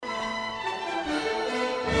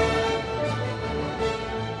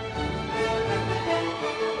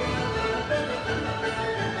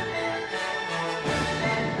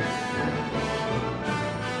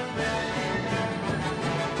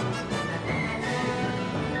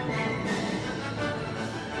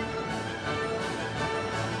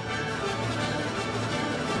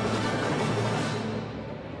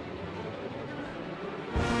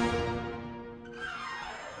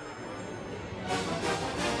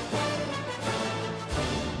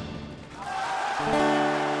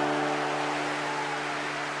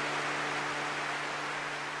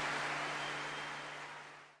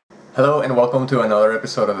Hello and welcome to another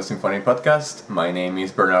episode of the Symphony Podcast. My name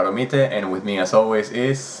is Bernardo Mite and with me as always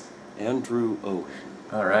is... Andrew O.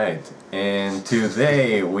 Alright, and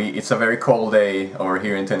today it's a very cold day over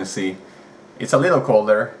here in Tennessee. It's a little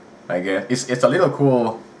colder, I guess. It's a little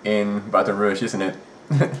cool in Baton Rouge, isn't it?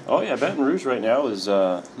 Oh yeah, Baton Rouge right now is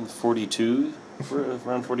 42,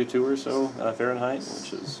 around 42 or so Fahrenheit,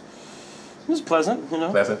 which is pleasant, you know.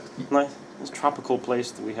 Pleasant. Nice tropical place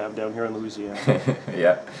that we have down here in Louisiana.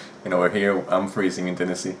 Yeah, and over here I'm freezing in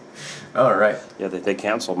Tennessee. Alright. Yeah, they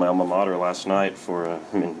canceled my alma mater last night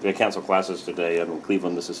they canceled classes today in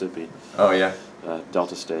Cleveland, Mississippi. Oh yeah.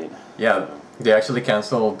 Delta State. Yeah, they actually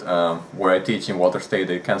canceled, where I teach in Walter State,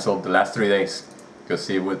 they canceled the last 3 days because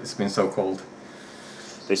it's been so cold.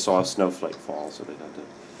 They saw a snowflake fall, so they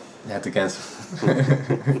had to cancel.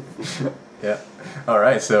 Yeah. All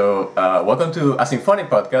right. So, welcome to a symphonic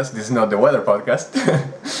podcast. This is not the weather podcast.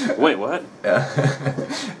 Wait, what? Yeah.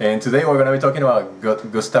 And today we're going to be talking about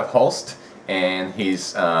Gustav Holst and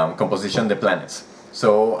his composition "The Planets."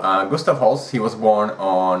 So, Gustav Holst, he was born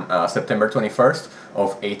on September 21st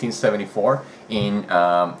of 1874 in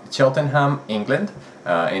Cheltenham, England,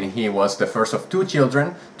 and he was the first of two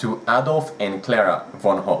children to Adolf and Clara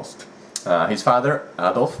von Holst. His father,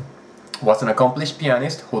 Adolf, was an accomplished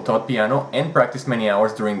pianist who taught piano and practiced many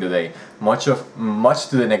hours during the day, much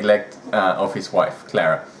to the neglect of his wife,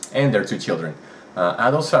 Clara, and their two children.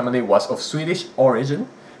 Adolf's family was of Swedish origin.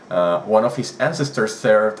 One of his ancestors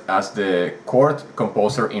served as the court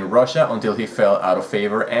composer in Russia until he fell out of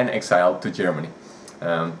favor and exiled to Germany.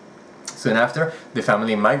 Soon after, the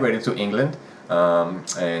family migrated to England,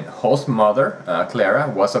 and Holst's mother, Clara,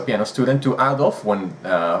 was a piano student to Adolf when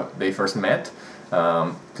they first met.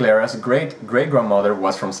 Clara's great-grandmother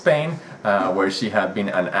was from Spain, where she had been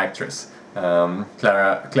an actress.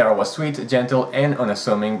 Clara was sweet, gentle, and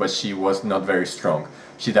unassuming, but she was not very strong.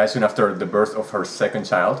 She died soon after the birth of her second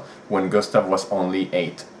child, when Gustav was only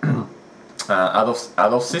 8.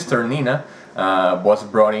 Adolf's sister, Nina, was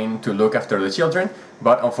brought in to look after the children,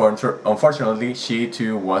 but unfortunately she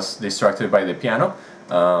too was distracted by the piano.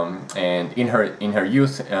 And in her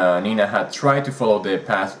youth, Nina had tried to follow the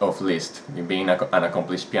path of Liszt, being an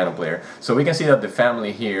accomplished piano player. So we can see that the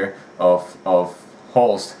family here of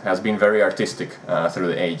Holst has been very artistic through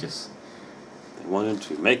the ages. They wanted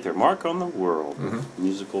to make their mark on the world with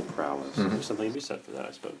musical prowess. There's something to be said for that,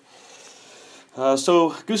 I suppose.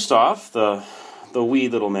 So Gustav, the wee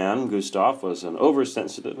little man, Gustav, was an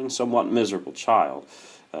oversensitive and somewhat miserable child.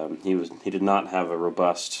 He did not have a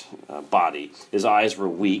robust body. His eyes were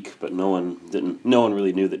weak, but no one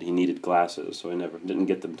really knew that he needed glasses, so he didn't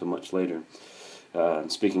get them till much later.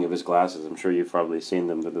 And speaking of his glasses, I'm sure you've probably seen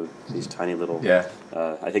them. They're these tiny little. Yeah.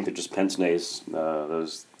 I think they're just pince-nez,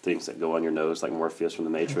 those things that go on your nose like Morpheus from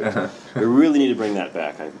The Matrix. We really need to bring that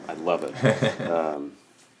back. I love it.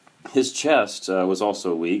 His chest was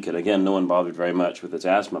also weak, and again, no one bothered very much with his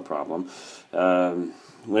asthma problem.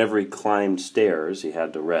 Whenever he climbed stairs, he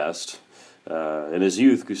had to rest. In his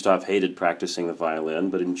youth, Gustav hated practicing the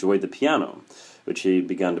violin, but enjoyed the piano, which he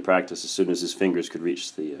began to practice as soon as his fingers could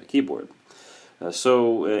reach the keyboard.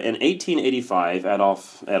 So, in 1885,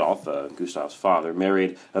 Adolf, Gustav's father,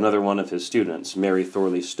 married another one of his students, Mary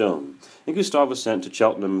Thorley Stone, and Gustav was sent to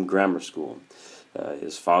Cheltenham Grammar School.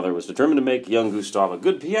 His father was determined to make young Gustav a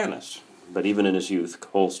good pianist, but even in his youth,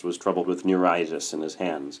 Holst was troubled with neuritis in his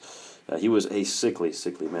hands. He was a sickly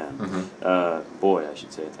man. Boy, I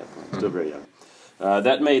should say at that point. Still very young.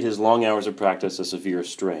 That made his long hours of practice a severe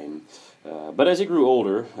strain. But as he grew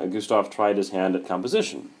older, Gustav tried his hand at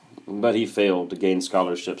composition. But he failed to gain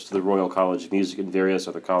scholarships to the Royal College of Music and various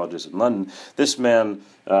other colleges in London. This man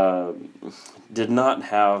did not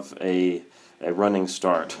have a running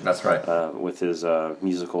start. That's right. With his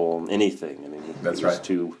musical anything. I mean, he was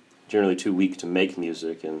generally too weak to make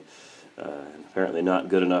music, and apparently not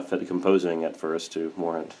good enough at composing at first to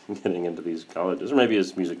warrant getting into these colleges, or maybe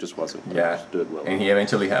his music just wasn't understood well. And he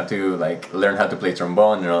eventually had to learn how to play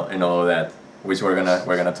trombone and all of that, which we're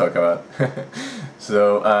gonna talk about.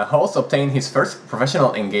 So Holst obtained his first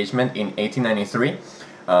professional engagement in 1893,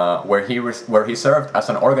 where he served as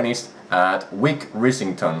an organist at Wick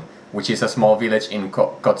Risington, which is a small village in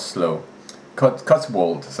Cotswold.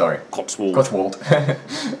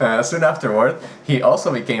 Soon afterward, he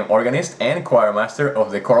also became organist and choirmaster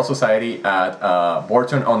of the choral society at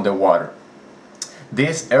Bourton-on-the-Water.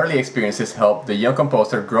 These early experiences helped the young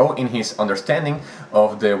composer grow in his understanding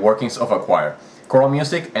of the workings of a choir. Choral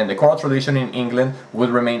music and the choral tradition in England would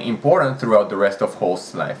remain important throughout the rest of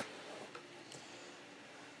Holst's life.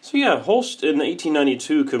 So yeah, Holst in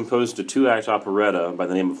 1892 composed a two-act operetta by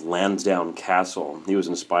the name of Lansdowne Castle. He was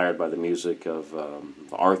inspired by the music of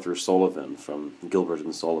Arthur Sullivan from Gilbert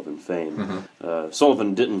and Sullivan fame.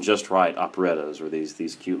 Sullivan didn't just write operettas or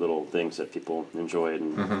these cute little things that people enjoyed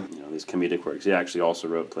and these comedic works. He actually also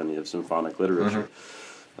wrote plenty of symphonic literature.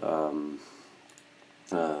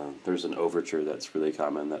 There's an overture that's really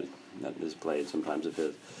common that is played sometimes of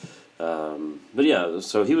his. But yeah,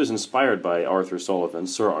 so he was inspired by Arthur Sullivan,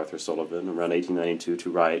 Sir Arthur Sullivan, around 1892 to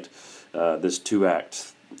write this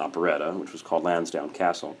two-act operetta, which was called Lansdowne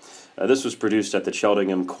Castle. This was produced at the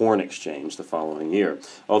Cheltenham Corn Exchange the following year.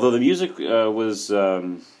 Although the music was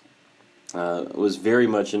very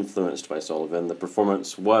much influenced by Sullivan, the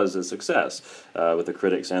performance was a success with the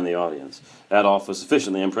critics and the audience. Adolf was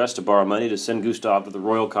sufficiently impressed to borrow money to send Gustav to the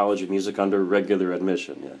Royal College of Music under regular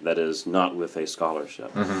admission, that is, not with a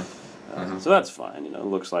scholarship. So that's fine, It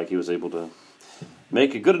looks like he was able to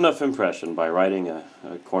make a good enough impression by writing a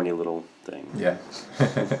corny little thing. Yeah.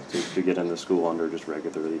 to get into school under just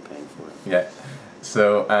regularly paying for it. Yeah.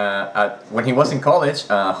 So when he was in college,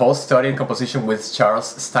 Holst studied composition with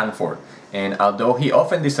Charles Stanford. And although he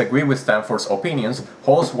often disagreed with Stanford's opinions,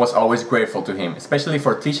 Holst was always grateful to him, especially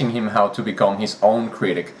for teaching him how to become his own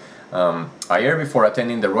critic. A year before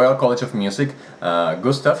attending the Royal College of Music,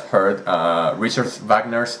 Gustav heard Richard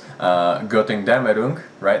Wagner's Götterdämmerung,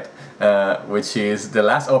 right? Which is the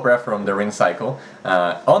last opera from the Ring cycle,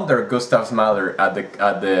 under Gustav Mahler at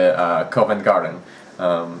the Covent Garden.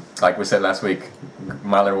 Like we said last week,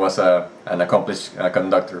 Mahler was an accomplished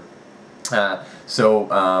conductor. So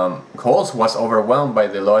Holst was overwhelmed by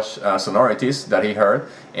the lush sonorities that he heard,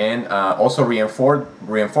 and also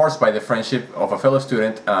reinforced by the friendship of a fellow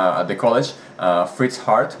student at the college, Fritz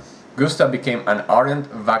Hart. Gustav became an ardent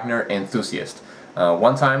Wagner enthusiast.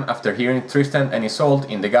 One time, after hearing Tristan and Isolde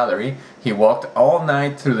in the gallery, he walked all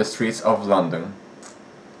night through the streets of London.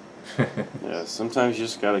 Yeah, sometimes you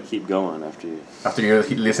just gotta keep going after you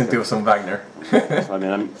listen to some Wagner. I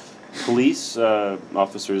mean, police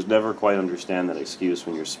officers never quite understand that excuse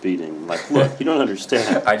when you're speeding. Like, look, you don't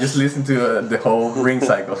understand. I just listened to the whole Ring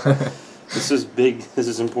cycle. This is big. This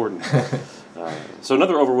is important. So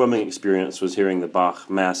another overwhelming experience was hearing the Bach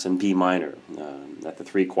Mass in B minor at the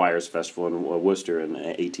Three Choirs Festival in Worcester in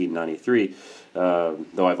 1893.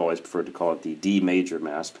 Though I've always preferred to call it the D major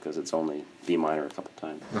Mass because it's only B minor a couple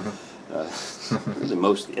times. Really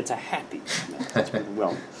mostly, it's a happy Mass. It's pretty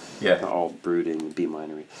well. Yeah. All brooding, B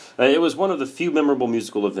minor. It was one of the few memorable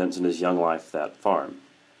musical events in his young life that far.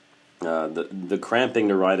 The cramping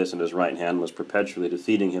neuritis in his right hand was perpetually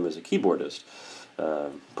defeating him as a keyboardist.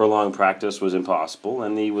 Prolonged practice was impossible,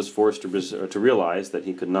 and he was forced to realize that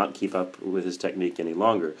he could not keep up with his technique any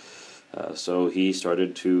longer. So he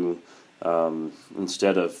started to,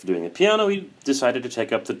 instead of doing the piano, he decided to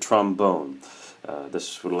take up the trombone.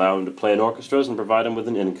 This would allow him to play in orchestras and provide him with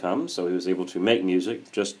an income, so he was able to make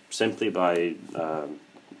music just simply by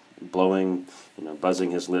blowing,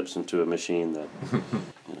 buzzing his lips into a machine that,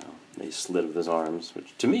 he slid with his arms,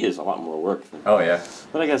 which to me is a lot more work. Oh, yeah.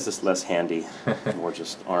 But I guess it's less handy, more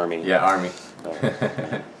just army. Yeah, army.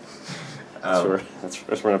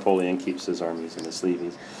 That's where Napoleon keeps his armies in his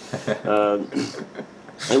sleeveys.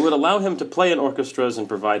 It would allow him to play in orchestras and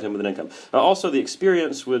provide him with an income. Also, the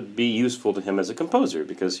experience would be useful to him as a composer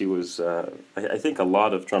because he was, I think a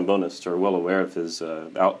lot of trombonists are well aware of his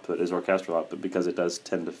output, his orchestral output, because it does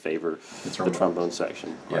tend to favor the trombone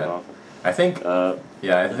section quite often. I think, go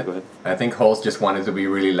ahead. I think Holst just wanted to be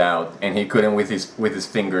really loud, and he couldn't with his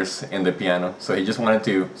fingers in the piano, so he decided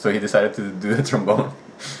to do the trombone.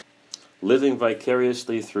 Living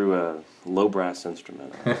vicariously through a low brass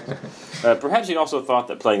instrument. Perhaps he also thought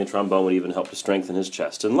that playing the trombone would even help to strengthen his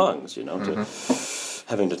chest and lungs,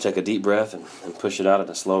 having to take a deep breath and push it out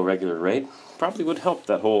at a slow, regular rate probably would help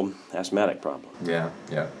that whole asthmatic problem. Yeah.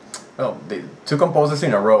 Well, the two composers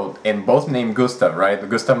in a row, and both named Gustav, right?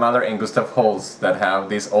 Gustav Mahler and Gustav Holst, that have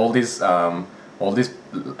all these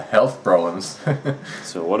health problems.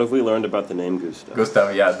 So what have we learned about the name Gustav?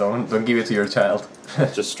 Gustav, yeah, don't give it to your child.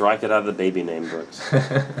 Just strike it out of the baby name books.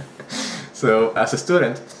 So, as a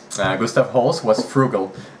student, Gustav Holst was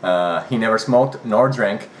frugal. He never smoked nor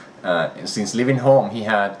drank. Since leaving home, he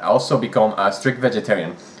had also become a strict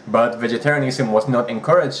vegetarian. But vegetarianism was not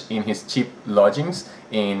encouraged in his cheap lodgings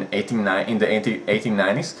in the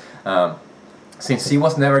 1890s. Since he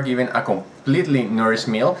was never given a completely nourished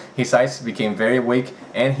meal, his eyes became very weak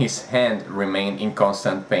and his hand remained in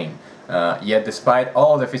constant pain. Yet despite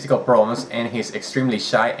all the physical problems and his extremely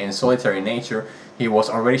shy and solitary nature, he was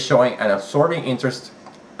already showing an absorbing interest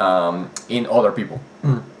in other people.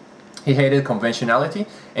 He hated conventionality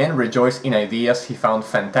and rejoiced in ideas he found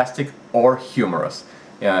fantastic or humorous.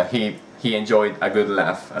 He enjoyed a good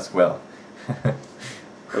laugh as well.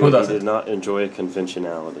 Who He doesn't? did not enjoy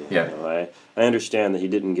conventionality. Yeah. You know, I understand that he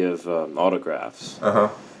didn't give autographs.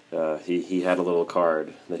 Uh-huh. He had a little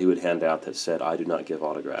card that he would hand out that said, "I do not give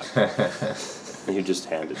autographs." And you just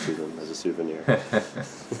hand it to them as a souvenir.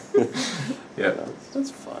 Yeah.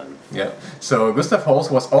 That's fun. Yeah. So Gustav Holst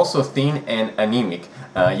was also thin and anemic,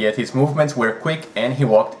 yet his movements were quick and he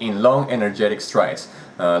walked in long, energetic strides.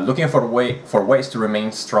 Looking for ways to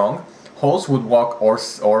remain strong, Holst would walk or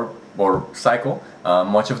cycle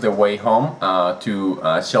much of the way home to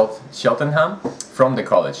Cheltenham from the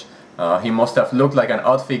college. He must have looked like an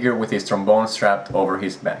odd figure with his trombone strapped over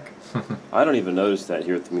his back. I don't even notice that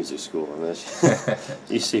here at the music school. I mean,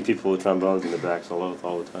 you see people with trombones in the backs all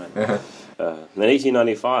the time. In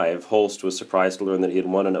 1895, Holst was surprised to learn that he had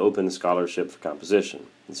won an open scholarship for composition.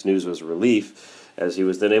 This news was a relief, as he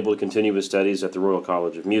was then able to continue his studies at the Royal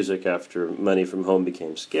College of Music after money from home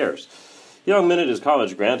became scarce. Young minted his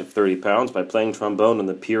college grant of £30 by playing trombone on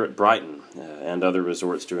the pier at Brighton and other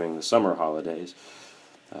resorts during the summer holidays.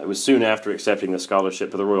 It was soon after accepting the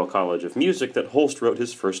scholarship of the Royal College of Music that Holst wrote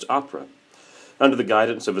his first opera. Under the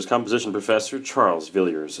guidance of his composition professor, Charles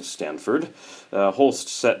Villiers of Stanford, Holst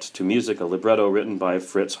set to music a libretto written by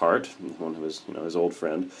Fritz Hart, one of his old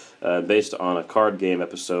friend, based on a card game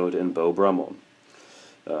episode in Beau Brummel.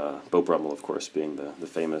 Beau Brummel, of course, being the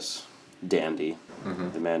famous dandy,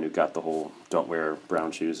 the man who got the whole "don't wear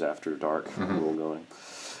brown shoes after dark" rule going.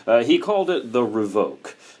 He called it the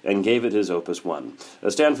Revoke and gave it his Opus 1.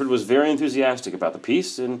 Stanford was very enthusiastic about the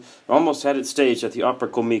piece and almost had it staged at the Opera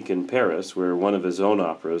Comique in Paris, where one of his own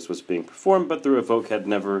operas was being performed, but the Revoke has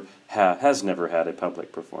never had a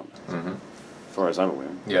public performance, as far as I'm aware.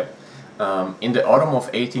 Yeah. In the autumn of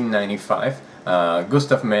 1895,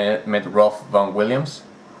 Gustav met Rolf Vaughan Williams,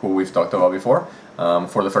 who we've talked about before,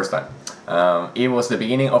 for the first time. It was the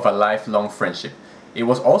beginning of a lifelong friendship. It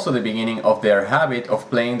was also the beginning of their habit of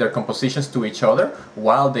playing their compositions to each other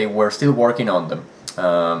while they were still working on them.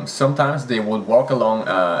 Sometimes they would walk along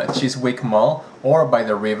Chiswick Mall or by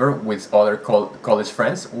the river with other college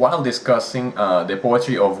friends while discussing the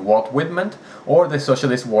poetry of Walt Whitman or the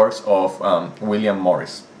socialist works of William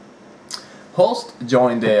Morris. Holst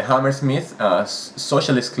joined the Hammersmith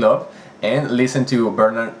Socialist Club and listened to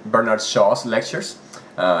Bernard Shaw's lectures.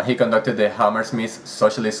 He conducted the Hammersmith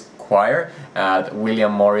Socialist Choir at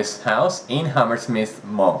William Morris' house in Hammersmith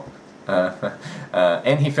Mall.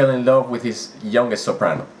 And he fell in love with his youngest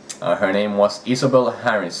soprano. Her name was Isabel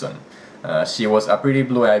Harrison. She was a pretty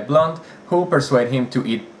blue-eyed blonde who persuaded him to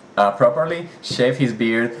eat properly, shave his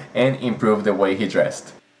beard, and improve the way he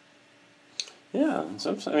dressed. Yeah,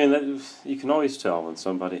 you can always tell when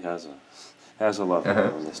somebody has a love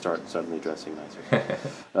when they start suddenly dressing nicer.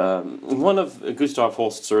 One of Gustav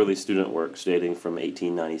Holst's early student works, dating from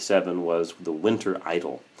 1897, was The Winter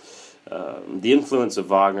Idyll. The influence of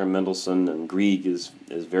Wagner, Mendelssohn, and Grieg is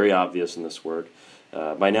very obvious in this work.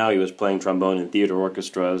 By now he was playing trombone in theater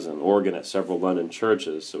orchestras and organ at several London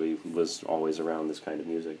churches, so he was always around this kind of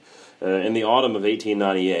music. In the autumn of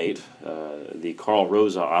 1898, the Carl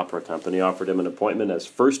Rosa Opera Company offered him an appointment as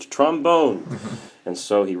first trombone, and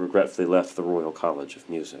so he regretfully left the Royal College of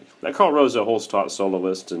Music. At Carl Rosa, Holst taught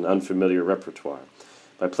soloists an unfamiliar repertoire.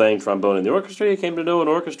 By playing trombone in the orchestra, he came to know an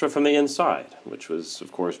orchestra from the inside, which was,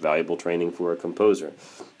 of course, valuable training for a composer,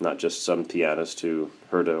 not just some pianist who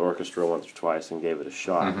heard an orchestra once or twice and gave it a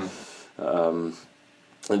shot.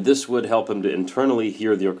 And this would help him to internally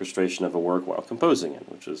hear the orchestration of a work while composing it,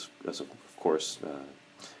 which is, of course,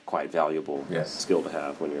 quite valuable skill to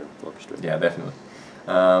have when you're orchestrating. Yeah, definitely.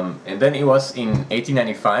 And then it was in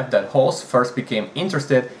 1895 that Holst first became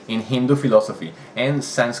interested in Hindu philosophy and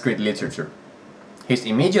Sanskrit literature. His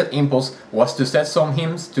immediate impulse was to set some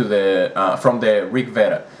hymns from the Rig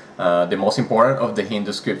Veda, the most important of the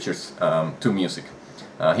Hindu scriptures, to music.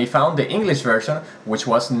 He found the English version, which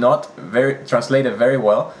was not translated very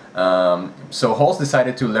well, so Holst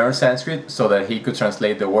decided to learn Sanskrit so that he could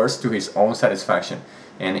translate the words to his own satisfaction.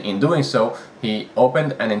 And in doing so, he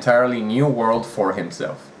opened an entirely new world for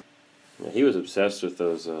himself. Yeah, he was obsessed with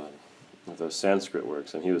those Sanskrit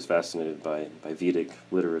works, and he was fascinated by Vedic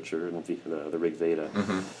literature and the Rig Veda.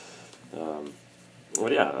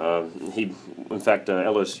 In fact,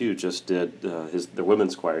 LSU just did the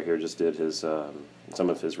women's choir here just did some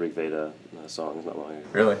of his Rig Veda songs not long ago.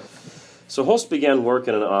 Really? So Holst began work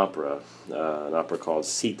in an opera called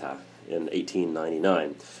Sita in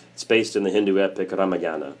 1899. It's based in the Hindu epic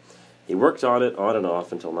Ramayana. He worked on it on and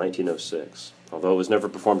off until 1906. Although it was never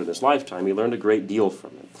performed in his lifetime, he learned a great deal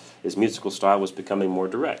from it. His musical style was becoming more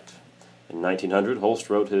direct. In 1900, Holst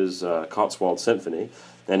wrote his Cotswold Symphony,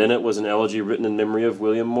 and in it was an elegy written in memory of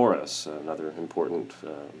William Morris, another important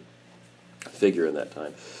figure in that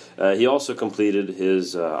time. He also completed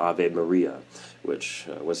his Ave Maria, which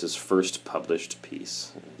was his first published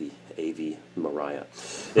piece, the Ave Maria.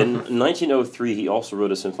 In 1903, he also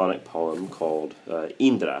wrote a symphonic poem called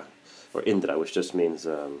Indra, which just means,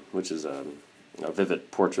 which is a vivid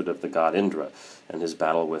portrait of the god Indra and his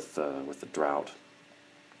battle with the drought.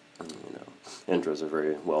 You know, Indra is a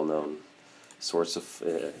very well-known source of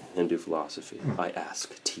Hindu philosophy. I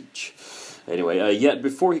ask, teach. Anyway, yet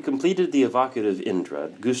before he completed the evocative Indra,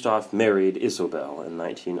 Gustav married Isobel in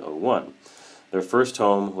 1901. Their first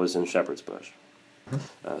home was in Shepherd's Bush.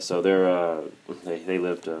 So they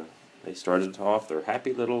lived, they started off their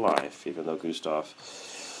happy little life, even though Gustav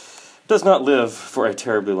does not live for a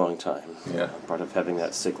terribly long time. Yeah. Part of having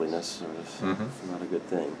that sickliness sort of not a good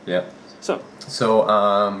thing. Yeah. So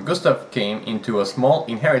Gustav came into a small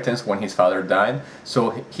inheritance when his father died,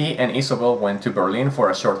 so he and Isobel went to Berlin for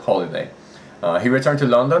a short holiday. He returned to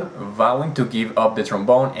London, vowing to give up the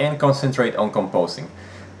trombone and concentrate on composing.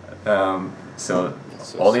 So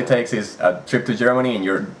all it takes is a trip to Germany, and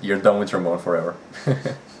you're done with trombone forever.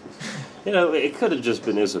 You know, it could have just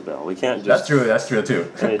been Isabel. We can't just. That's true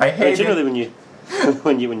too. I hate generally it.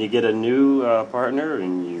 when you get a new partner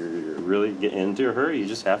and you really get into her, you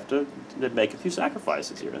just have to make a few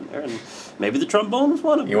sacrifices here and there, and maybe the trombone was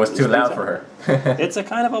one of them. It was too loud for her. It's a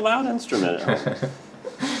kind of a loud instrument,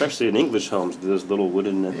 especially in English homes. Those little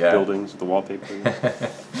wooden buildings with the wallpaper.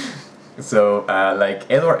 So, like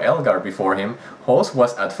Edward Elgar before him, Holst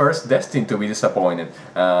was at first destined to be disappointed.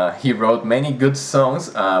 He wrote many good songs,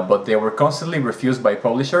 but they were constantly refused by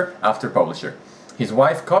publisher after publisher. His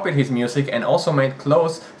wife copied his music and also made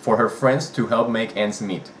clothes for her friends to help make ends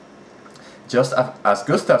meet. Just as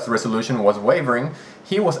Gustav's resolution was wavering,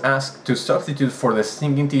 he was asked to substitute for the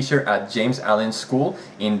singing teacher at James Allen's school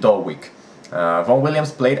in Dulwich. Vaughan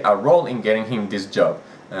Williams played a role in getting him this job.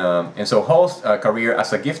 And so Holst's career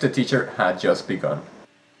as a gifted teacher had just begun.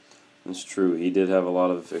 It's true. He did have a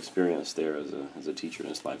lot of experience there as a teacher in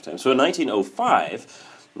his lifetime. So in 1905,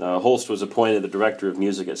 Holst was appointed the director of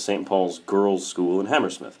music at St. Paul's Girls' School in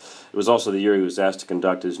Hammersmith. It was also the year he was asked to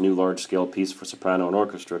conduct his new large-scale piece for soprano and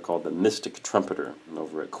orchestra called The Mystic Trumpeter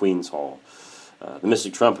over at Queen's Hall. The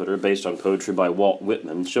Mystic Trumpeter, based on poetry by Walt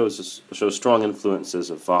Whitman, shows strong influences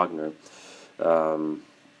of Wagner.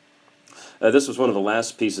 This was one of the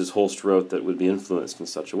last pieces Holst wrote that would be influenced in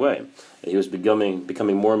such a way. He was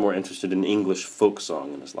becoming more and more interested in English folk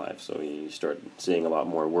song in his life, so he started seeing a lot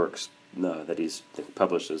more works that he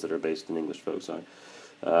publishes that are based in English folk song.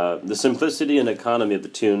 The simplicity and economy of the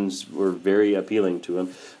tunes were very appealing to him.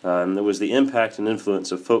 It was the impact and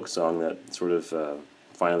influence of folk song that sort of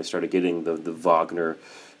finally started getting the Wagner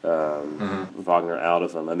Wagner out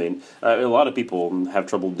of him. I mean, a lot of people have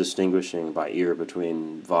trouble distinguishing by ear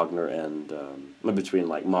between Wagner and between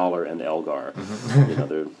like Mahler and Elgar. You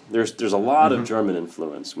know, there's a lot of German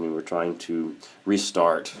influence when we were trying to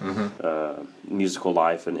restart musical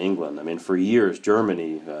life in England. I mean, for years,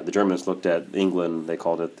 Germany, the Germans looked at England. They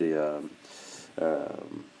called it the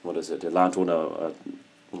what is it? Land ohne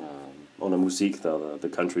Musik, the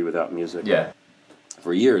country without music. Yeah.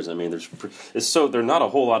 For years, I mean, there are not a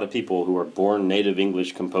whole lot of people who are born native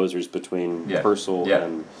English composers between Purcell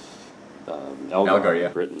and Elgar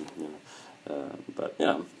in Britain. You know. But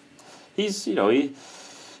yeah, he's he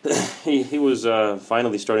was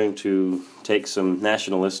finally starting to take some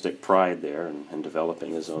nationalistic pride there and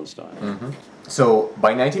developing his own style. So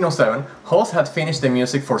by 1907, Holst had finished the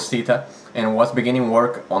music for Sita and was beginning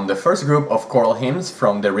work on the first group of choral hymns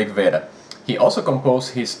from the Rig Veda. He also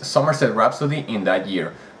composed his Somerset Rhapsody in that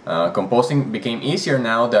year. Composing became easier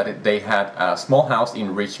now that they had a small house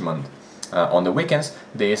in Richmond. On the weekends,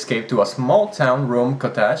 they escaped to a small town room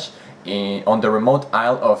cottage on the remote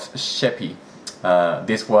Isle of Sheppey.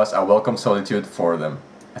 This was a welcome solitude for them.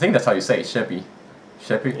 I think that's how you say it, Sheppey.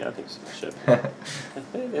 Sheppey? Yeah, I think so.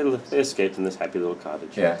 Sheppey. They escaped in this happy little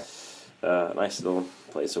cottage. Yeah. Nice little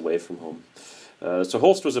place away from home. So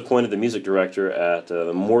Holst was appointed the music director at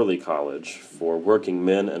the Morley College for working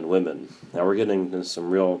men and women. Now we're getting into some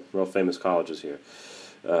real famous colleges here.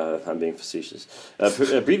 I'm being facetious.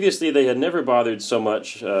 Previously, they had never bothered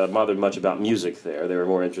much about music there. They were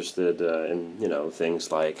more interested in things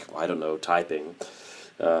like typing.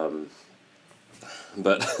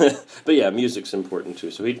 But yeah, music's important too.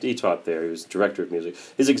 So he taught there. He was director of music.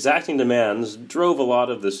 His exacting demands drove a lot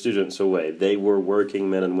of the students away. They were working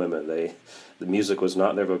men and women. The music was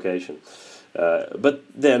not their vocation. But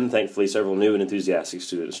then, thankfully, several new and enthusiastic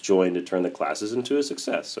students joined to turn the classes into a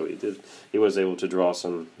success. So he was able to draw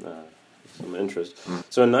some some interest.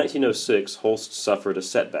 So in 1906, Holst suffered a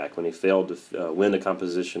setback when he failed to win a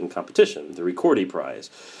composition competition, the Ricordi Prize,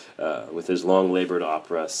 with his long-labored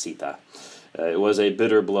opera Sita. It was a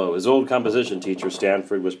bitter blow. His old composition teacher,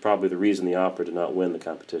 Stanford, was probably the reason the opera did not win the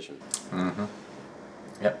competition.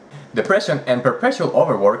 Yep. Depression and perpetual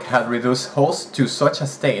overwork had reduced Holst to such a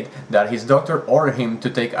state that his doctor ordered him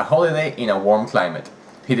to take a holiday in a warm climate.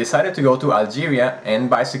 He decided to go to Algeria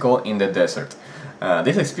and bicycle in the desert.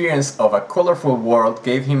 This experience of a colorful world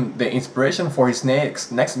gave him the inspiration for his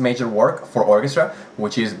next major work for orchestra,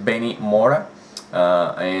 which is Beni Mora.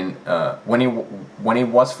 When it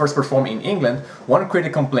was first performed in England, one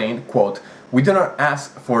critic complained, quote, "We do not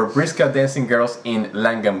ask for briska dancing girls in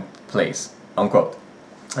Langham Place," unquote.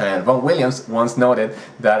 And Vaughan Williams once noted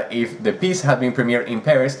that if the piece had been premiered in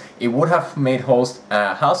Paris, it would have made Holst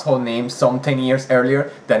a household name some 10 years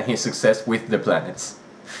earlier than his success with The Planets.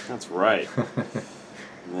 That's right.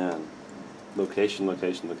 Man. Location.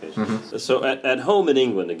 So at home in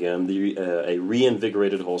England again, a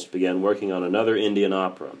reinvigorated Holst began working on another Indian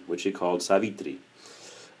opera, which he called Savitri.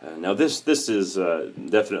 Now this is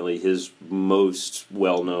definitely his most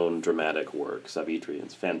well-known dramatic work, Savitri.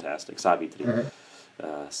 It's fantastic, Savitri.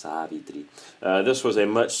 Savitri. This was a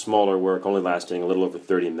much smaller work, only lasting a little over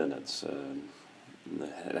 30 minutes.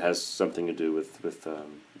 It has something to do with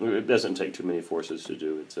it doesn't take too many forces to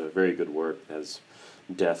do. It's a very good work. It has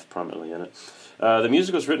death prominently in it. The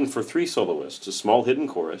music was written for 3 soloists, a small hidden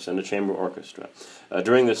chorus, and a chamber orchestra.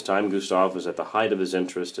 During this time, Gustav was at the height of his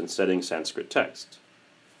interest in studying Sanskrit texts.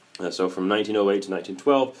 So from 1908 to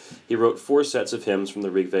 1912, he wrote 4 sets of hymns from the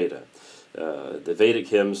Rig Veda. The Vedic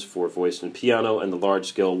hymns for voice and piano, and the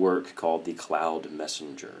large-scale work called The Cloud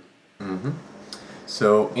Messenger.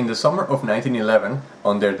 So, in the summer of 1911,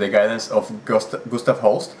 under the guidance of Gustav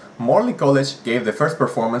Holst, Morley College gave the first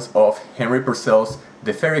performance of Henry Purcell's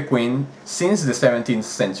The Faerie Queene since the 17th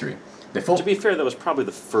century. To be fair, that was probably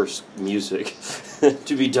the first music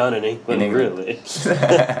to be done in England, really.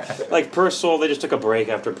 Like Purcell, they just took a break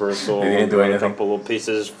after Purcell. They didn't do anything. A couple of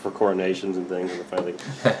pieces for coronations and things, and finally.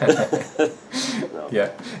 No. Yeah,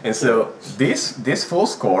 and so this full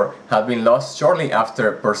score had been lost shortly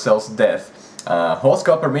after Purcell's death. Holst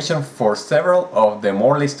got permission for several of the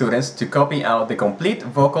Morley students to copy out the complete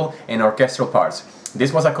vocal and orchestral parts.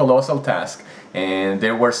 This was a colossal task, and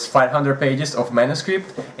there were 500 pages of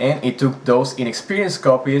manuscript, and it took those inexperienced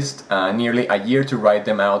copyists nearly a year to write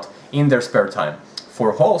them out in their spare time.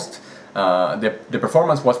 For Holst, the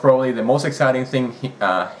performance was probably the most exciting thing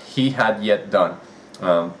he had yet done.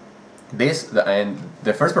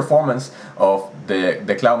 The first performance of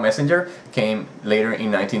the Cloud Messenger came later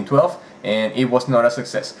in 1912, and it was not a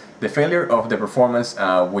success. The failure of the performance,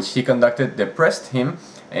 which he conducted, depressed him,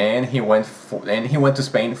 and he went to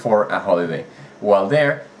Spain for a holiday. While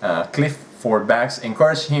there, Clifford Baggs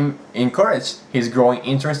encouraged his growing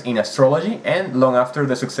interest in astrology, and long after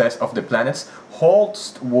the success of The Planets,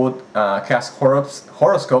 Holst would cast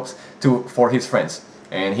horoscopes for his friends,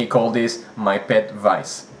 and he called this "my pet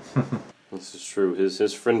vice." This is true.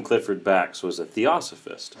 His friend Clifford Bax was a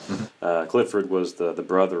theosophist. Clifford was the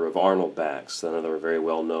brother of Arnold Bax, another very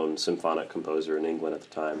well-known symphonic composer in England at the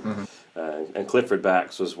time. And Clifford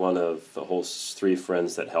Bax was one of Holst's 3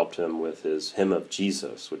 friends that helped him with his Hymn of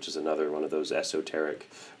Jesus, which is another one of those esoteric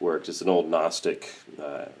works. It's an old Gnostic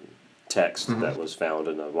text that was found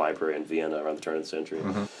in a library in Vienna around the turn of the century.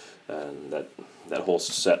 And that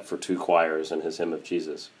Holst set for 2 choirs in his Hymn of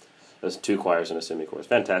Jesus. There's 2 choirs and a semi-chorus.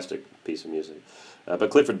 Fantastic piece of music. But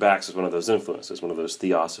Clifford Bax is one of those influences, one of those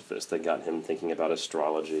theosophists that got him thinking about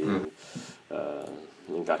astrology and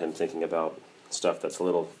got him thinking about stuff that's a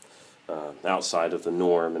little outside of the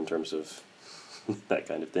norm in terms of that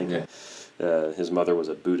kind of thing. Yeah. His mother was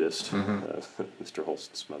a Buddhist, Mr.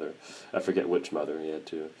 Holst's mother. I forget which mother he had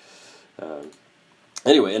to.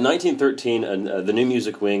 Anyway, in 1913, the New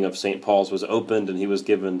Music Wing of St. Paul's was opened, and he was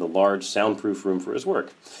given the large soundproof room for his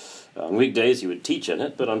work. On weekdays, he would teach in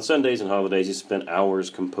it, but on Sundays and holidays, he spent hours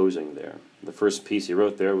composing there. The first piece he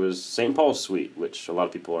wrote there was St. Paul's Suite, which a lot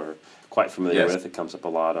of people are quite familiar with. It comes up a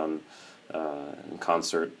lot on in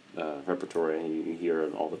concert repertoire, and you hear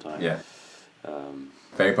it all the time. Yeah.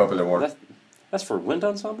 Very popular work. That's for wind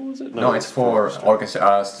ensemble, is it? No, it's for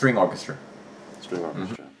orchestra, string orchestra. String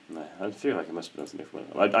orchestra. I feel like it must have done something for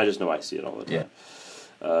wind. I just know I see it all the time. Yeah.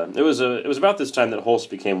 It was about this time that Holst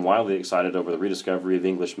became wildly excited over the rediscovery of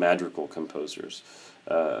English madrigal composers.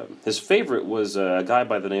 His favorite was a guy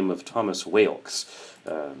by the name of Thomas Wales,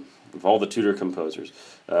 of all the Tudor composers.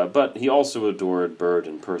 But he also adored Byrd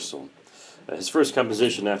and Purcell. His first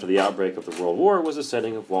composition after the outbreak of the World War was a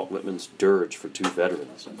setting of Walt Whitman's Dirge for Two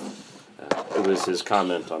Veterans. It was his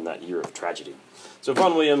comment on that year of tragedy. So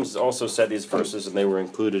Vaughan Williams also said these verses, and they were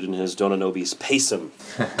included in his Dona Nobis Pacem,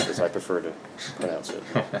 as I prefer to pronounce it.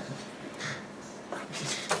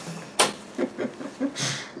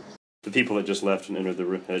 The people that just left and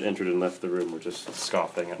entered and left the room were just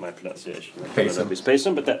scoffing at my pronunciation. Dona Nobis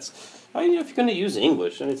Pacem, but that's, if you're going to use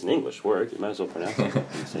English, and it's an English word, you might as well pronounce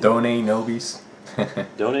it. Dona Nobis.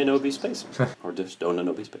 Dona Nobis Pacem. Or just Dona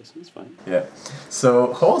Nobis Pacem, it's fine. Yeah.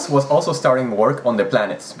 So Holst was also starting work on the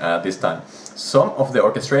planets at this time. Some of the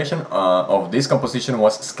orchestration of this composition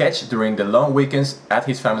was sketched during the long weekends at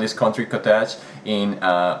his family's country cottage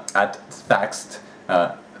at Thaxted.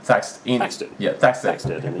 Thaxted,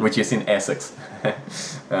 which is in Essex.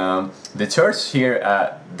 The church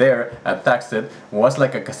there at Thaxted was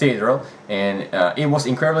like a cathedral, and it was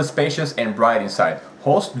incredibly spacious and bright inside.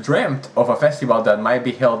 Holst dreamt of a festival that might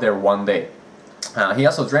be held there one day. He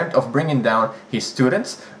also dreamt of bringing down his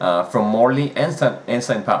students from Morley and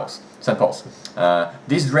St. Paul's.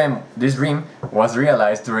 This dream was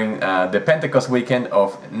realized during the Pentecost weekend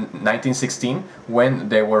of 1916, when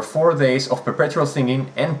there were 4 days of perpetual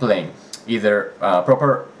singing and playing, either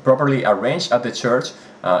properly arranged at the church,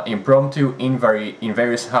 impromptu in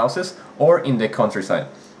various houses, or in the countryside.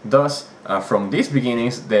 Thus, from these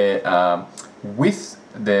beginnings, the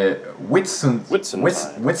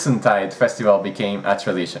Whitsuntide Festival became a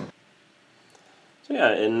tradition. So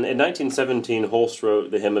yeah, in 1917, Holst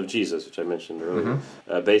wrote the Hymn of Jesus, which I mentioned earlier,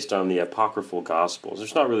 based on the apocryphal Gospels.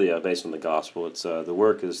 It's not really based on the Gospel. It's the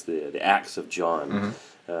work is the Acts of John.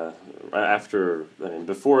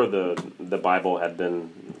 Before the Bible had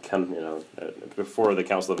been, before the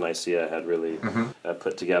Council of Nicaea had really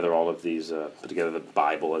put together all of these, put together the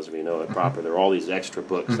Bible as we know it proper. There were all these extra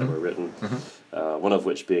books that were written, one of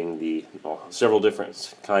which being the several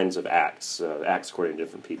different kinds of acts according to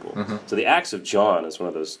different people. So the Acts of John is one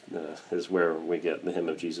of those, is where we get the Hymn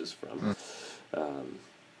of Jesus from.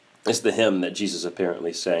 It's the hymn that Jesus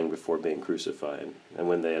apparently sang before being crucified. And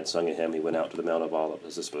when they had sung a hymn, he went out to the Mount of Olives.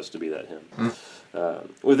 This is supposed to be that hymn.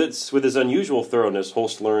 With his unusual thoroughness,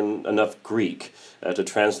 Holst learned enough Greek to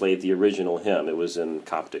translate the original hymn. It was in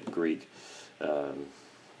Coptic Greek.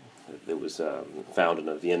 It was found in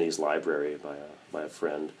a Viennese library by a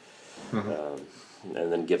friend.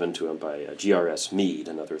 And then given to him by G.R.S. Mead,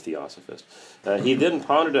 another theosophist. He then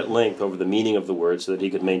pondered at length over the meaning of the words so that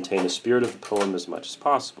he could maintain the spirit of the poem as much as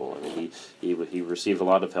possible. I mean, he received a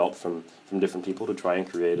lot of help from different people to try and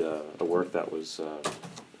create a work that was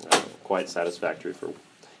quite satisfactory for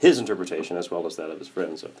his interpretation as well as that of his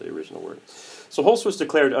friends of the original work. So Holst was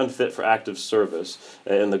declared unfit for active service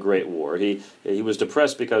in the Great War. He was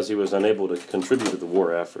depressed because he was unable to contribute to the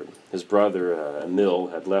war effort. His brother, Emil,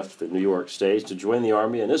 had left the New York stage to join the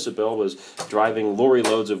army, and Isabel was driving lorry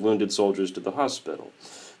loads of wounded soldiers to the hospital.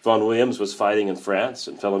 Vaughan Williams was fighting in France,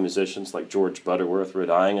 and fellow musicians like George Butterworth were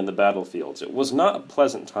dying in the battlefields. It was not a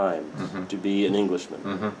pleasant time to be an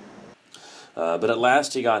Englishman. But at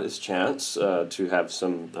last he got his chance to have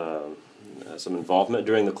some involvement.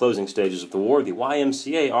 During the closing stages of the war, the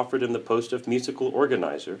YMCA offered him the post of musical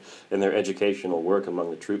organizer in their educational work among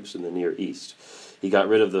the troops in the Near East. He got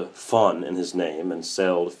rid of the fun in his name and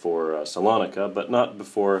sailed for Salonika, but not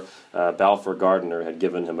before Balfour Gardiner had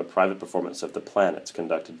given him a private performance of The Planets,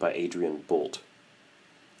 conducted by Adrian Boult.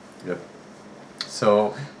 Yep.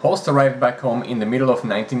 So Holst arrived back home in the middle of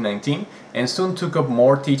 1919 and soon took up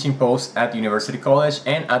more teaching posts at University College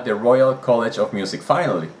and at the Royal College of Music,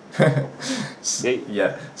 finally.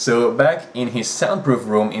 Yeah. So back in his soundproof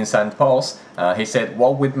room in St. Paul's, he said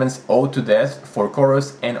Walt Whitman's Ode to Death for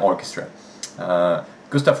chorus and orchestra.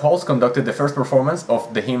 Gustav Holst conducted the first performance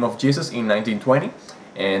of the Hymn of Jesus in 1920,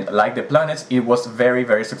 and like The Planets, it was very,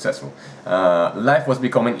 very successful. Life was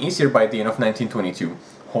becoming easier by the end of 1922.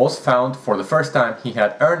 Holst found for the first time he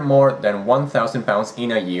had earned more than £1,000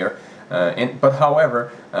 in a year, but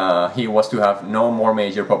however, he was to have no more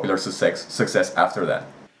major popular success after that.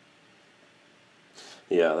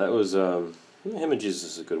 Yeah, that was, Hymn of Jesus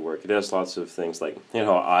is a good work. It has lots of things like,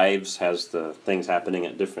 how Ives has the things happening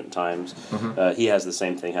at different times. He has the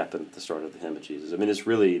same thing happen at the start of the Hymn of Jesus. I mean, it's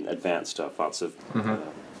really advanced stuff, lots of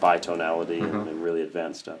bitonality and really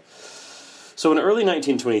advanced stuff. So in early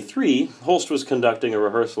 1923, Holst was conducting a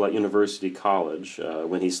rehearsal at University College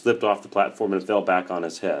when he slipped off the platform and fell back on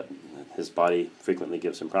his head. His body frequently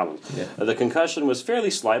gives him problems. Yeah. The concussion was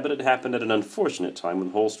fairly slight, but it happened at an unfortunate time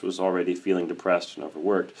when Holst was already feeling depressed and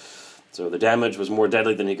overworked. So the damage was more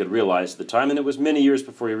deadly than he could realize at the time, and it was many years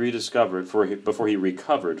before he recovered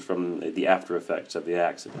from the after effects of the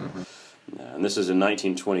accident. And this is in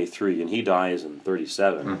 1923, and he dies in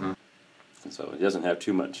 1937. So he doesn't have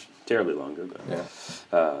too much, terribly longer. But, Yeah.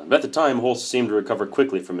 but at the time, Holst seemed to recover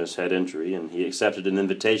quickly from his head injury, and he accepted an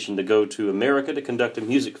invitation to go to America to conduct a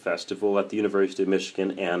music festival at the University of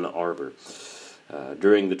Michigan, Ann Arbor.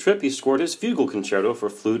 During the trip, he scored his fugal concerto for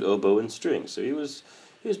flute, oboe, and strings. So he was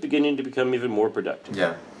beginning to become even more productive.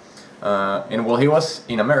 Yeah. And while he was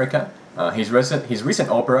in America, his recent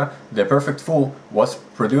opera, The Perfect Fool, was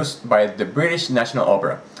produced by the British National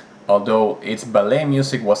Opera. Although its ballet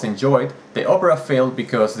music was enjoyed, the opera failed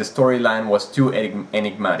because the storyline was too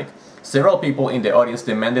enigmatic. Several people in the audience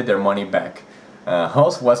demanded their money back.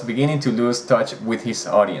 Holst was beginning to lose touch with his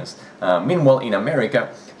audience. Meanwhile, in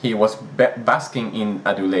America, he was basking in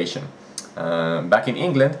adulation. Back in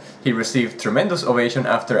England, he received tremendous ovation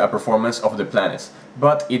after a performance of The Planets,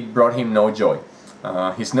 but it brought him no joy.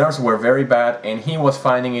 His nerves were very bad and he was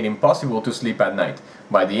finding it impossible to sleep at night.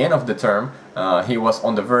 By the end of the term, he was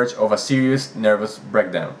on the verge of a serious nervous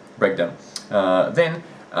breakdown. Then,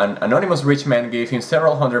 an anonymous rich man gave him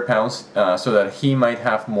several £100 so that he might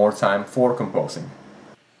have more time for composing.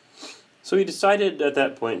 So he decided at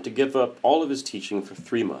that point to give up all of his teaching for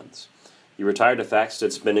 3 months. He retired to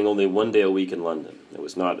Thaxted, spending only 1 day a week in London. It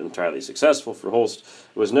was not entirely successful for Holst,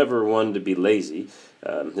 who was never one to be lazy.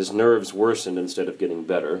 His nerves worsened instead of getting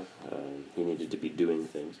better. He needed to be doing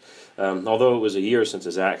things. Although it was a year since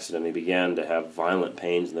his accident, he began to have violent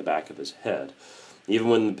pains in the back of his head. Even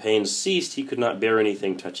when the pains ceased, he could not bear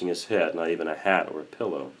anything touching his head, not even a hat or a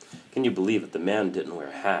pillow. Can you believe it? The man didn't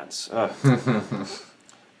wear hats.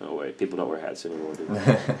 No way, people don't wear hats anymore, do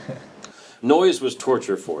they? Noise was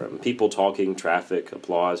torture for him. People talking, traffic,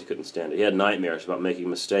 applause, he couldn't stand it. He had nightmares about making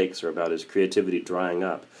mistakes or about his creativity drying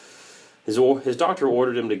up. His doctor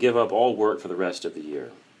ordered him to give up all work for the rest of the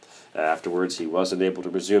year. Afterwards, he wasn't able to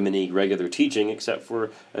resume any regular teaching except for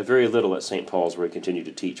a very little at St. Paul's, where he continued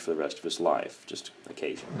to teach for the rest of his life, just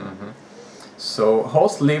occasionally. Mm-hmm. So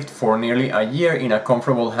Holst lived for nearly a year in a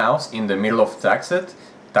comfortable house in the middle of Thaxted.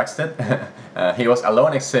 He was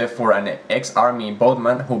alone except for an ex-army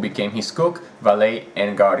boatman who became his cook, valet,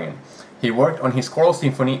 and guardian. He worked on his choral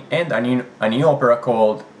symphony and a new opera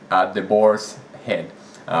called At the Boar's Head,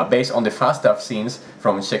 based on the Falstaff scenes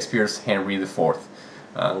from Shakespeare's Henry IV.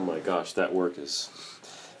 Oh my gosh, that work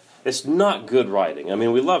it's not good writing. I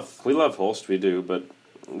mean, we love Holst, we do, but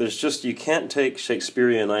there's just, you can't take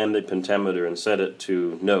Shakespearean iambic pentameter and set it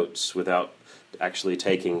to notes without actually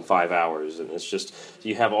taking 5 hours, and it's just,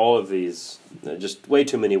 you have all of these, just way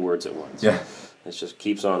too many words at once. Yeah. It just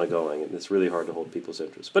keeps on going, and it's really hard to hold people's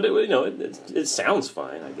interest. But it sounds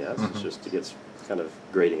fine, I guess. Mm-hmm. It's just, it gets kind of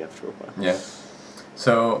grating after a while. Yeah.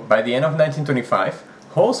 So by the end of 1925,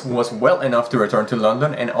 Holst was well enough to return to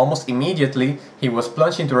London, and almost immediately he was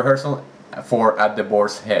plunged into rehearsal for At the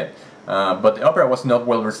Boar's Head. But the opera was not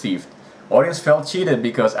well received. Audience felt cheated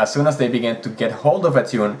because as soon as they began to get hold of a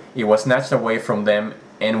tune, it was snatched away from them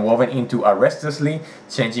and woven into a restlessly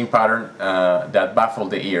changing pattern that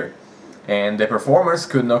baffled the ear. And the performers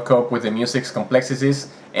could not cope with the music's complexities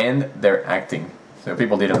and their acting. So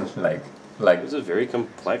people didn't like it was a very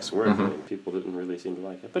complex work. Mm-hmm. I mean, people didn't really seem to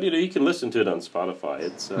like it. But you can listen to it on Spotify.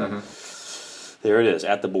 It's there it is.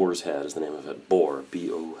 At the Boar's Head is the name of it. Boar,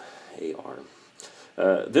 B-O-A-R.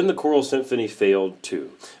 Then the choral symphony failed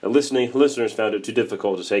too. Listeners found it too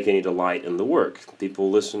difficult to take any delight in the work. People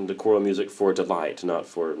listened to choral music for delight, not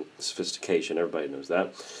for sophistication. Everybody knows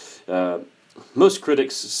that. Most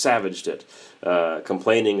critics savaged it,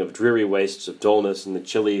 complaining of dreary wastes of dullness and the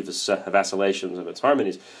chilly vacillations of its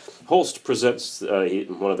harmonies. Holst presents,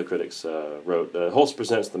 one of the critics wrote, Holst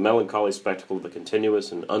presents the melancholy spectacle of a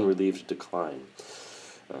continuous and unrelieved decline.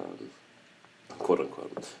 Quote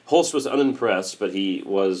unquote. Holst was unimpressed, but he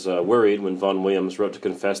was worried when Vaughan Williams wrote to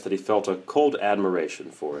confess that he felt a cold admiration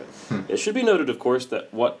for it. It should be noted, of course,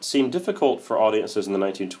 that what seemed difficult for audiences in the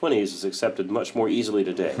 1920s is accepted much more easily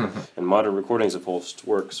today, and modern recordings of Holst's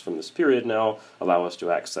works from this period now allow us to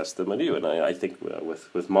access them anew. And I think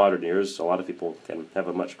with modern ears, a lot of people can have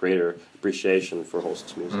a much greater appreciation for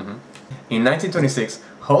Holst's music. Mm-hmm. In 1926,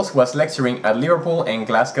 Holst was lecturing at Liverpool and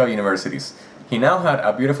Glasgow universities. He now had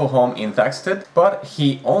a beautiful home in Thaxted, but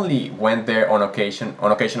he only went there on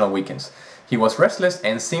occasional weekends. He was restless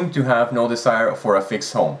and seemed to have no desire for a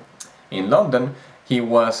fixed home. In London, he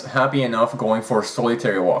was happy enough going for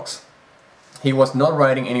solitary walks. He was not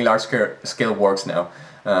writing any large-scale works now.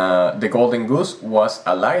 The Golden Goose was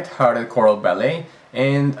a light-hearted choral ballet,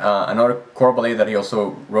 and another choral ballet that he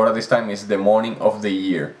also wrote at this time is The Morning of the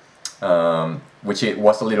Year, which it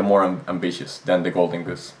was a little more ambitious than The Golden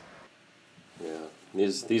Goose.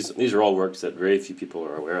 These are all works that very few people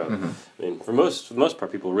are aware of. Mm-hmm. I mean, for the most part,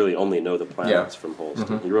 people really only know the Planets from Holst.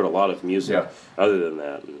 Mm-hmm. He wrote a lot of music other than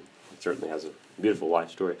that. And certainly has a beautiful life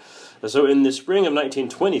story. So in the spring of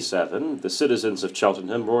 1927, the citizens of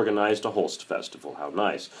Cheltenham organized a Holst Festival. How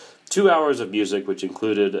nice. 2 hours of music, which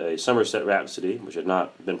included a Somerset Rhapsody, which had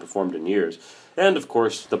not been performed in years, and, of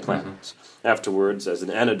course, the Planets. Afterwards, as an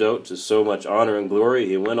antidote to so much honor and glory,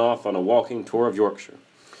 he went off on a walking tour of Yorkshire.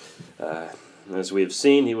 As we have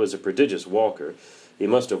seen, he was a prodigious walker. He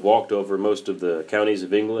must have walked over most of the counties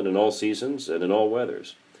of England in all seasons and in all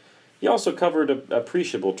weathers. He also covered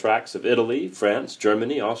appreciable tracts of Italy, France,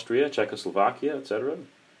 Germany, Austria, Czechoslovakia, etc.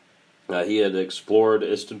 He had explored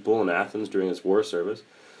Istanbul and Athens during his war service.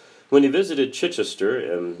 When he visited Chichester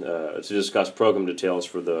to discuss program details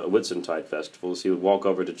for the Whitsuntide festivals, he would walk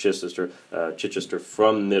over to Chichester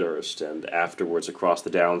from Midhurst and afterwards across the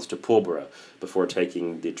Downs to Pulborough before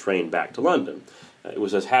taking the train back to London. It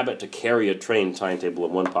was his habit to carry a train timetable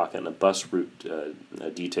in one pocket and a bus route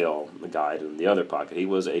detail guide in the other pocket. He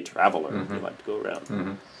was a traveler. He liked to go around.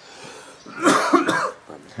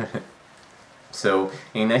 So,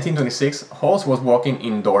 in 1926, Holst was walking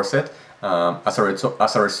in Dorset. As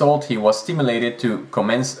a result, he was stimulated to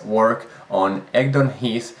commence work on Egdon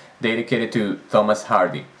Heath, dedicated to Thomas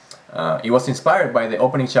Hardy. He was inspired by the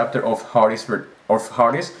opening chapter of Hardy's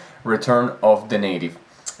Return of the Native,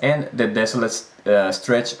 and the desolate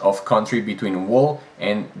stretch of country between Wool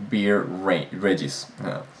and Beer Regis.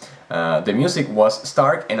 The music was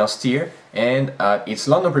stark and austere, and at its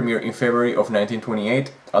London premiere in February of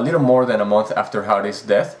 1928, a little more than a month after Hardy's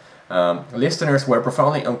death, listeners were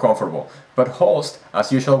profoundly uncomfortable, but Holst,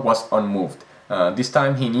 as usual, was unmoved. This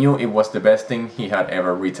time he knew it was the best thing he had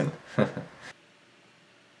ever written.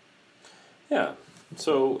 Yeah.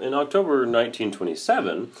 So in October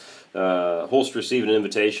 1927, Holst received an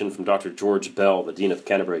invitation from Dr. George Bell, the Dean of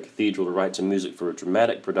Canterbury Cathedral, to write some music for a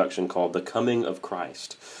dramatic production called The Coming of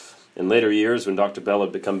Christ. In later years, when Dr. Bell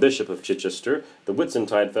had become Bishop of Chichester, the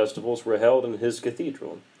Whitsuntide festivals were held in his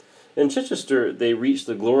cathedral. In Chichester, they reached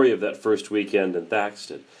the glory of that first weekend in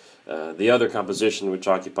Thaxted. The other composition which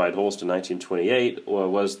occupied Holst in 1928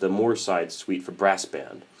 was the Moorside Suite for brass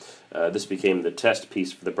band. This became the test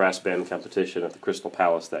piece for the brass band competition at the Crystal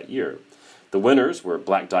Palace that year. The winners were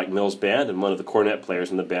Black Dyke Mills Band, and one of the cornet players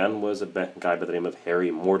in the band was a guy by the name of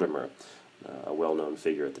Harry Mortimer, a well-known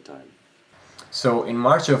figure at the time. So, in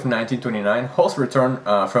March of 1929, Holst returned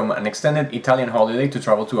from an extended Italian holiday to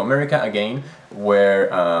travel to America again, where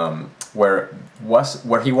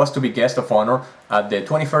he was to be guest of honor at the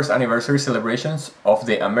 21st anniversary celebrations of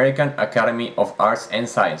the American Academy of Arts and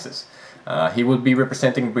Sciences. He would be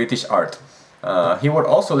representing British art. He would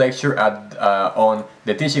also lecture on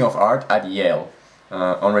the teaching of art at Yale.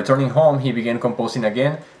 On returning home, he began composing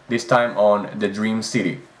again, this time on The Dream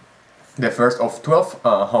City, the first of 12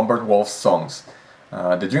 Humbert Wolff's songs.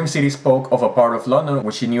 The Dream City spoke of a part of London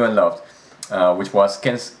which he knew and loved, which was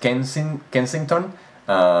Kensington,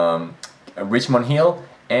 Richmond Hill,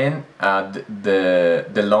 and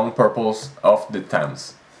the long purples of the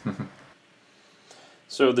Thames.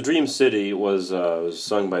 So The Dream City was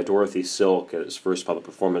sung by Dorothy Silk at its first public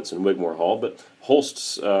performance in Wigmore Hall, but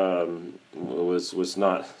Holst was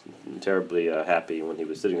not terribly happy when he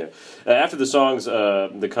was sitting there. After the songs,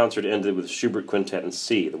 the concert ended with Schubert Quintet in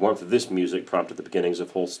C. The warmth of this music prompted the beginnings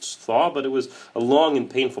of Holst's thaw, but it was a long and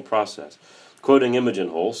painful process. Quoting Imogen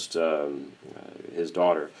Holst, his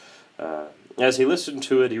daughter, as he listened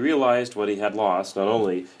to it, he realized what he had lost, not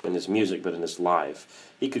only in his music but in his life.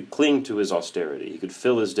 He could cling to his austerity. He could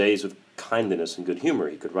fill his days with kindliness and good humor.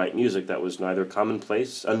 He could write music that was neither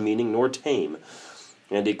commonplace, unmeaning, nor tame.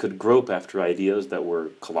 And he could grope after ideas that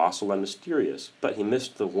were colossal and mysterious. But he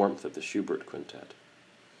missed the warmth of the Schubert Quintet.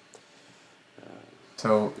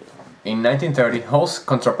 So, in 1930, Holst's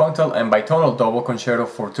contrapuntal and bitonal double concerto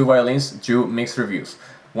for two violins drew mixed reviews.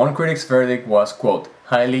 One critic's verdict was, quote,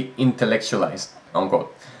 highly intellectualized,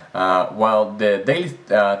 unquote. While the Daily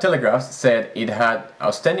Telegraph said it had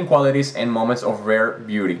outstanding qualities and moments of rare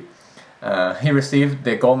beauty. He received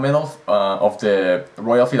the gold medal of the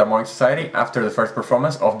Royal Philharmonic Society after the first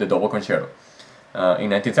performance of the double concerto. In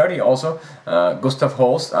 1930 also, Gustav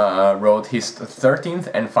Holst wrote his 13th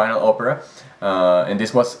and final opera, and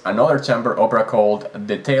this was another chamber opera called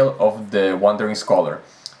The Tale of the Wandering Scholar,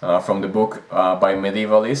 from the book by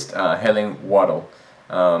medievalist Helen Waddell.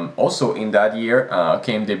 Also in that year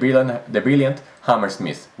came the brilliant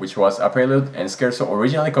Hammersmith, which was a prelude and scherzo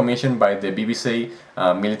originally commissioned by the BBC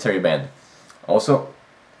military band. Also,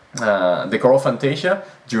 the Choral Fantasia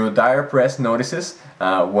drew dire press notices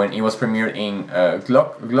when it was premiered in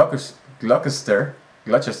Gloucester.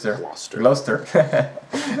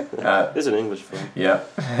 It's an English film. Yeah,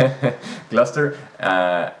 Gloucester,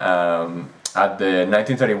 at the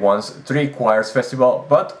 1931's Three Choirs Festival,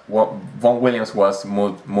 but Vaughan Williams was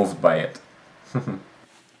moved by it.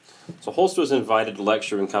 So Holst was invited to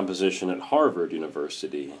lecture in composition at Harvard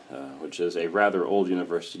University, which is a rather old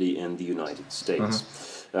university in the United States.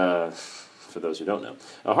 For those who don't know.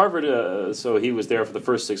 Harvard, so he was there for the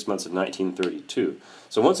first 6 months of 1932.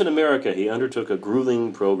 So once in America, he undertook a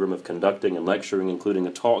grueling program of conducting and lecturing, including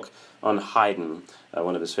a talk on Haydn,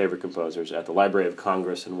 one of his favorite composers, at the Library of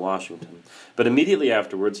Congress in Washington. But immediately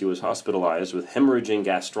afterwards, he was hospitalized with hemorrhaging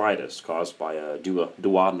gastritis caused by a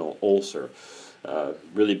duodenal ulcer.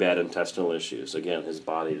 Really bad intestinal issues. Again, his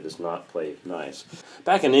body does not play nice.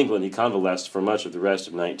 Back in England, he convalesced for much of the rest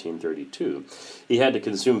of 1932. He had to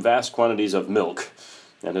consume vast quantities of milk,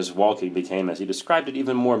 and his walking became, as he described it,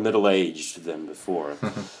 even more middle-aged than before.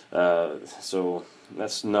 So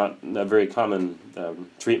that's not a very common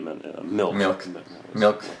treatment. Milk.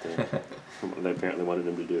 Milk. What they apparently wanted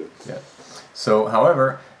him to do. Yeah. So,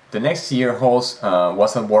 however, the next year Holst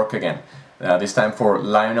was at work again. This time for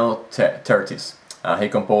Lionel Tertis. He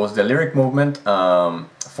composed the lyric movement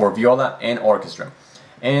for viola and orchestra.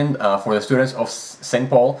 And for the students of St.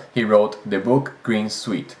 Paul, he wrote the Brook Green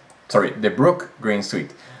Suite. In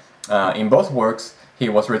both works, he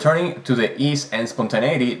was returning to the ease and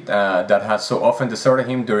spontaneity that had so often deserted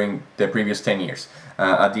him during the previous 10 years.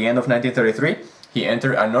 At the end of 1933, he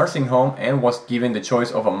entered a nursing home and was given the choice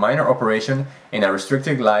of a minor operation and a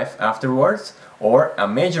restricted life afterwards, or a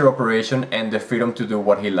major operation and the freedom to do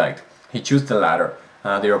what he liked. He chose the latter.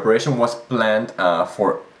 The operation was planned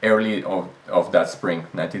for early of that spring,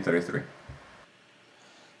 1933.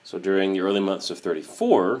 So during the early months of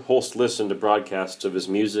 34, Holst listened to broadcasts of his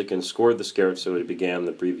music and scored the scherzo he began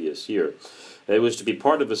the previous year. It was to be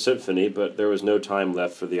part of a symphony, but there was no time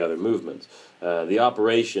left for the other movements. The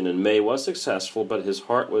operation in May was successful, but his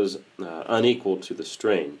heart was unequal to the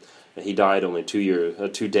strain. He died only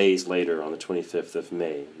 2 days later on the 25th of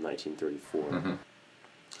May, 1934.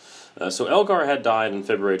 So Elgar had died on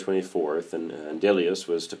February 24th, and Delius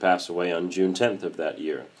was to pass away on June 10th of that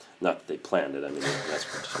year. Not that they planned it, I mean, that's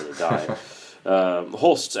just when he died.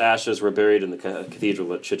 Holst's ashes were buried in the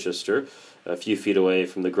cathedral at Chichester. A few feet away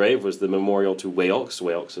from the grave was the memorial to Wales.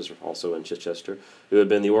 Wales is also in Chichester, who had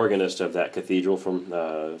been the organist of that cathedral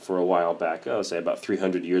for a while back, say about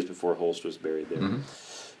 300 years before Holst was buried there.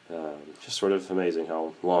 Just sort of amazing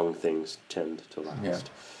how long things tend to last. Yeah.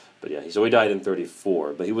 But yeah, so he died in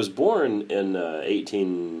 34. But he was born in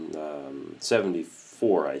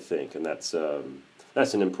 1874, I think, and that's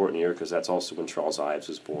an important year because that's also when Charles Ives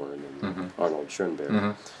was born and Arnold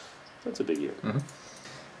Schoenberg. That's a big year.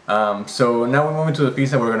 So now we're moving to the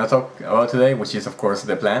piece that we're going to talk about today, which is of course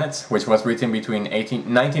The Planets, which was written between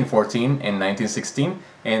 1914 and 1916,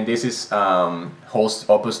 and this is Holst's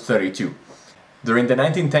Opus 32. During the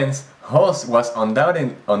 1910s, Holst was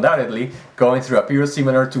undoubtedly going through a period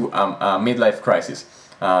similar to a midlife crisis.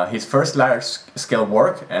 His first large-scale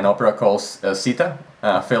work, an opera called Sita,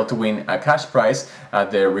 failed to win a cash prize at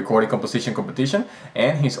the recording composition competition,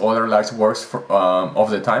 and his other large works of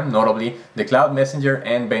the time, notably The Cloud Messenger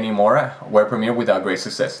and Benny Mora, were premiered without great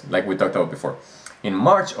success, like we talked about before. In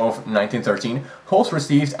March of 1913, Holst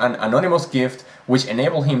received an anonymous gift which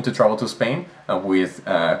enabled him to travel to Spain with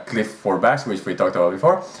Clifford Bax, which we talked about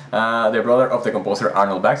before, the brother of the composer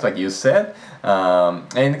Arnold Bax, like you said.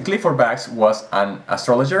 And Clifford Bax was an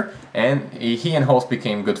astrologer, and he and Holst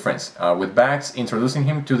became good friends, with Bax introducing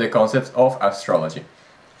him to the concept of astrology.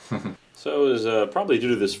 So it was probably due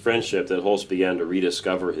to this friendship that Holst began to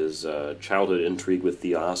rediscover his childhood intrigue with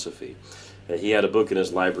theosophy. He had a book in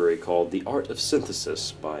his library called The Art of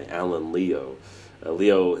Synthesis by Alan Leo.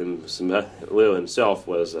 Leo himself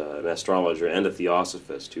was an astrologer and a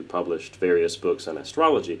theosophist who published various books on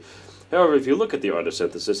astrology. However, if you look at The Art of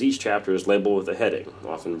Synthesis, each chapter is labeled with a heading,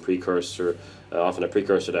 often a precursor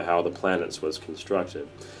to how the planets was constructed.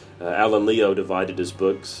 Alan Leo divided his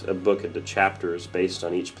book into chapters based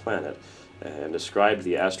on each planet, and described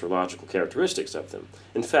the astrological characteristics of them.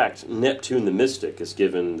 In fact, Neptune the Mystic is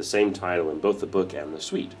given the same title in both the book and the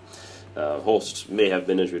suite. Holst may have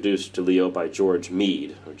been introduced to Leo by George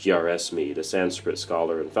Mead, or G.R.S. Mead, a Sanskrit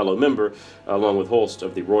scholar and fellow member, along with Holst,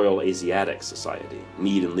 of the Royal Asiatic Society.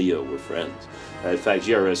 Mead and Leo were friends. In fact,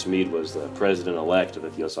 G.R.S. Mead was the president-elect of the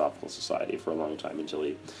Theosophical Society for a long time until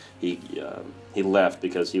he left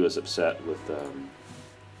because he was upset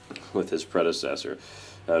with his predecessor.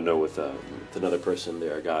 With another person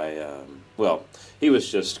there, a guy, he was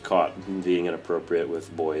just caught being inappropriate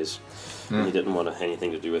with boys. And he didn't want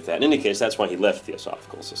anything to do with that. In any case, that's why he left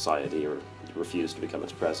Theosophical Society or refused to become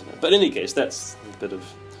its president. But in any case, that's a bit of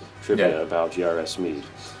trivia about G.R.S. Mead,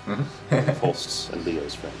 Holst's and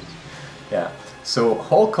Leo's friends. Yeah. So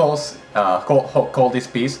Hall called this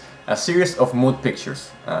piece a series of mood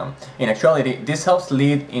pictures. In actuality, this helps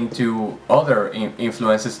lead into other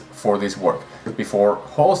influences for this work. Before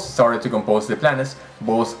Holst started to compose the planets,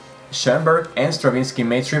 both Schoenberg and Stravinsky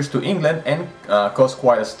made trips to England and caused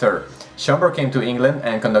quite a stir. Schoenberg came to England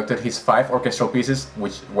and conducted his 5 orchestral pieces,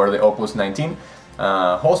 which were the Opus 19.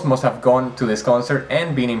 Holst must have gone to this concert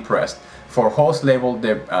and been impressed, for Holst labeled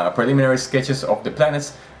the preliminary sketches of the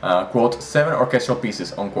planets, quote, 7 orchestral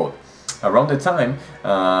pieces, unquote. Around the time,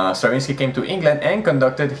 Stravinsky came to England and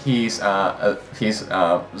conducted his Sac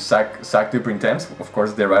du Printemps, of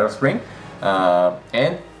course, the Rite of Spring,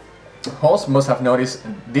 and Holst must have noticed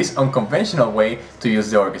this unconventional way to use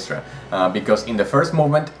the orchestra, because in the first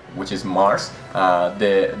movement, which is Mars,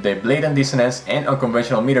 the blatant dissonance and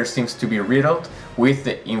unconventional meter seems to be riddled with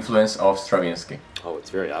the influence of Stravinsky. Oh,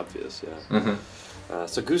 it's very obvious, yeah.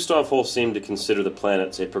 So Gustav Holst seemed to consider the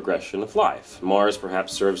planets a progression of life. Mars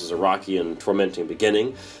perhaps serves as a rocky and tormenting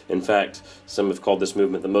beginning. In fact, some have called this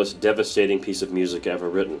movement the most devastating piece of music ever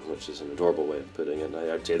written, which is an adorable way of putting it.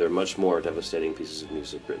 I'd say there are much more devastating pieces of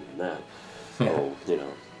music written than that. Oh, you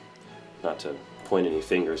know, not to point any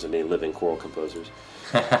fingers at any living choral composers.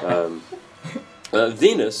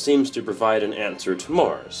 Venus seems to provide an answer to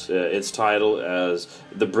Mars. Its title as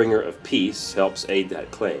the bringer of peace helps aid that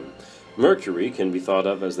claim. Mercury can be thought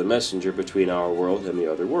of as the messenger between our world and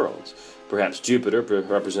the other worlds. Perhaps Jupiter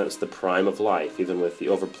represents the prime of life, even with the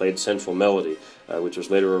overplayed central melody, which was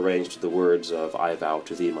later arranged to the words of I vow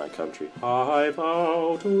to thee, my country. I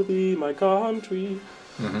vow to thee, my country.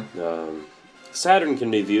 Saturn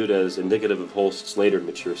can be viewed as indicative of Holst's later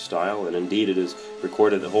mature style, and indeed it is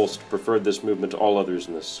recorded that Holst preferred this movement to all others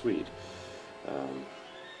in the suite.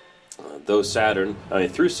 Through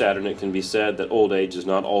Saturn, it can be said that old age is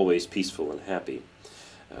not always peaceful and happy.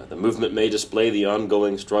 The movement may display the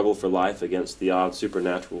ongoing struggle for life against the odd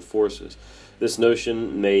supernatural forces. This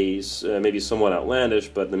notion may be somewhat outlandish,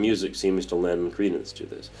 but the music seems to lend credence to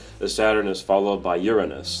this. The Saturn is followed by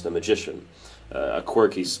Uranus, the magician, a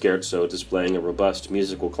quirky scherzo displaying a robust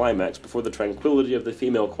musical climax before the tranquility of the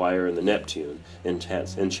female choir and the Neptune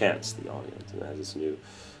enchants the audience, and that is new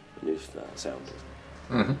sound.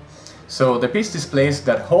 So the piece displays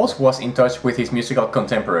that Holst was in touch with his musical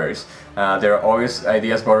contemporaries. There are always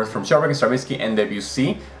ideas borrowed from Schoenberg, Stravinsky, and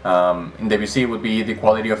Debussy. In Debussy would be the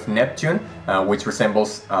quality of Neptune, which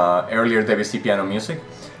resembles earlier Debussy piano music.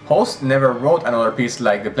 Holst never wrote another piece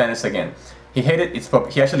like The Planets Again. He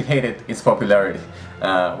actually hated its popularity.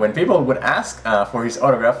 When people would ask for his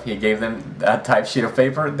autograph, he gave them a typed sheet of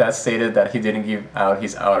paper that stated that he didn't give out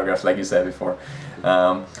his autograph, like you said before.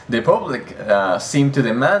 The public seemed to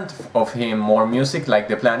demand of him more music like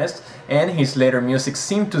The Planets, and his later music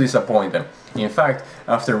seemed to disappoint them. In fact,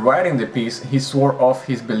 after writing the piece, he swore off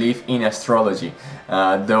his belief in astrology,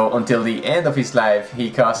 though until the end of his life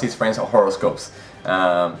he cast his friends horoscopes.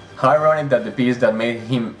 How ironic that the piece that made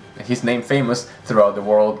his name famous throughout the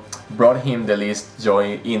world brought him the least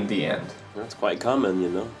joy in the end. That's quite common, you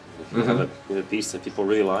know. If you have a piece that people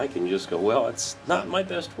really like and you just go, well, it's not my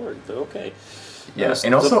best work, but okay. Yeah,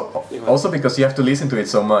 and also because you have to listen to it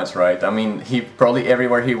so much, right? I mean, he probably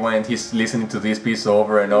everywhere he went, he's listening to this piece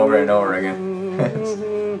over and over and over again.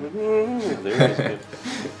 There it is.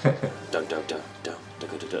 Dun, dun, dun, dun, dun,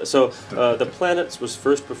 dun, dun. So, The Planets was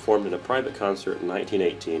first performed in a private concert in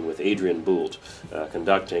 1918 with Adrian Boult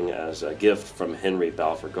conducting as a gift from Henry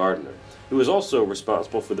Balfour Gardiner, who was also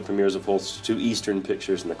responsible for the premieres of Holst's 2 Eastern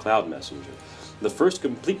pictures and The Cloud Messenger. The first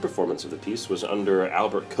complete performance of the piece was under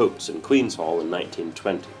Albert Coates in Queen's Hall in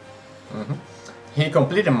 1920. He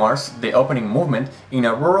completed Mars, the opening movement, in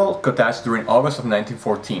a rural cottage during August of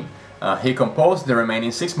 1914. He composed the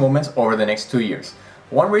remaining 6 movements over the next 2 years.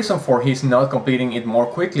 One reason for his not completing it more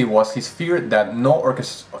quickly was his fear that no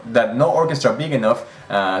orchestra big enough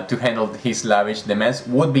to handle his lavish demands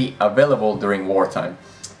would be available during wartime.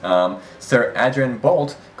 Sir Adrian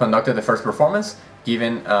Boult conducted the first performance,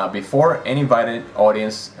 given before an invited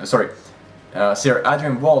audience. Sir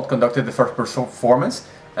Adrian Boult conducted the first performance,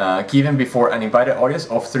 given before an invited audience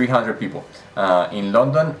of 300 people in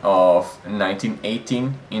London of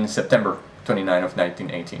 1918, in September 29 of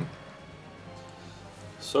 1918.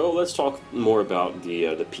 So let's talk more about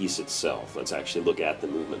the piece itself. Let's actually look at the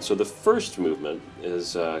movement. So the first movement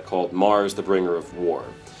is called Mars, the Bringer of War.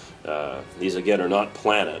 These again are not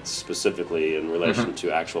planets specifically in relation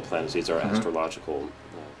to actual planets. These are astrological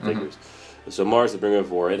figures. So Mars, the Bringer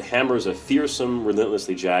of War, it hammers a fearsome,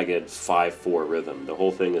 relentlessly jagged 5/4 rhythm. The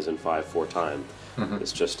whole thing is in 5/4 time.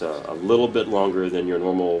 It's just a little bit longer than your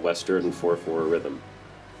normal Western 4/4 rhythm.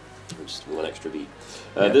 just one extra beat.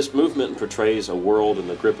 This movement portrays a world in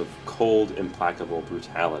the grip of cold, implacable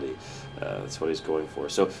brutality. That's what he's going for.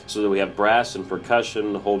 So we have brass and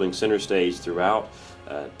percussion holding center stage throughout.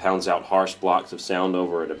 Pounds out harsh blocks of sound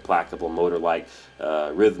over an implacable motor-like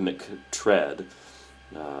rhythmic tread.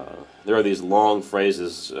 There are these long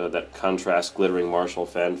phrases that contrast glittering martial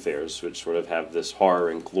fanfares, which sort of have this horror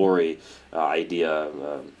and glory idea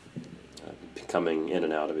coming in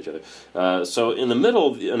and out of each other. So in the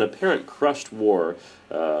middle, an apparent crushed war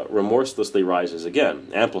remorselessly rises again,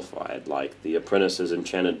 amplified, like the apprentice's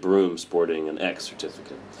enchanted broom sporting an X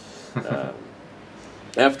certificate.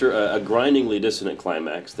 After a grindingly dissonant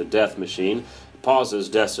climax, the death machine pauses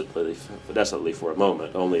desolately for a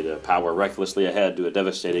moment, only to power recklessly ahead to a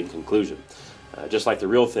devastating conclusion. Just like the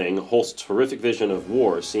real thing, Holst's horrific vision of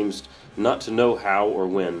war seems not to know how or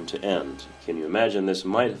when to end. Can you imagine this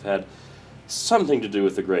might have had something to do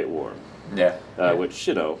with the Great War? Yeah. Which,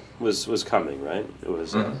 was coming, right? It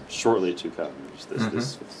was shortly to come.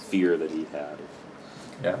 This fear that he had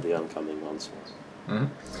of the oncoming onslaught.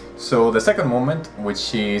 So the second movement,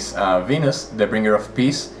 which is Venus, the bringer of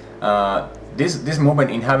peace, this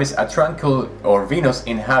movement inhabits a tranquil, or Venus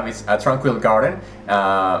inhabits a tranquil garden,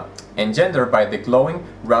 engendered by the glowing,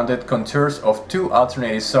 rounded contours of two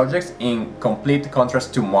alternating subjects in complete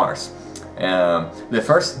contrast to Mars.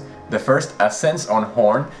 The first ascends on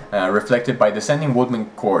horn, reflected by descending woodman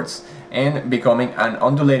chords, and becoming an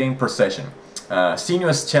undulating procession.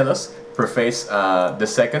 Sinuous cellos preface the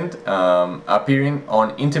second, appearing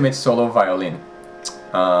on intimate solo violin.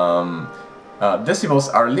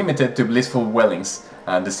 Decibels are limited to blissful wellings,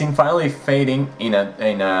 the scene finally fading in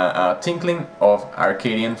a tinkling of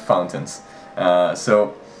Arcadian fountains.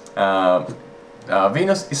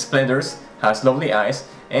 Venus' splendors has lovely eyes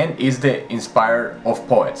and is the inspirer of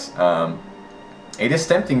poets. It is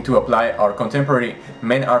tempting to apply our contemporary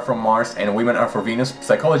men are from Mars and women are for Venus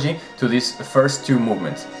psychology to these first two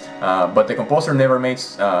movements, but the composer never made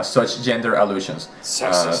such gender allusions.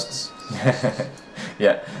 Sexists.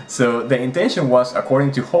 Yeah, so the intention was,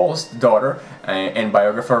 according to Holst's daughter and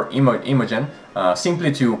biographer Imogen,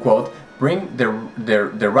 simply to, quote, bring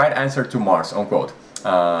the right answer to Mars, unquote.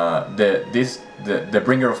 The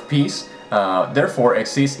bringer of peace, therefore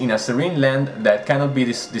exists in a serene land that cannot be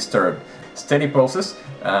disturbed. Steady pulses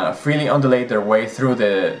freely undulate their way through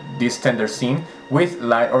this tender scene with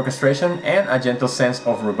light orchestration and a gentle sense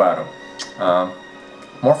of rubato.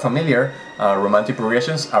 More familiar romantic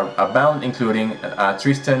progressions are abound, including a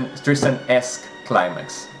Tristan-esque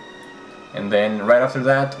climax. And then right after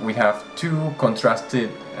that we have two contrasting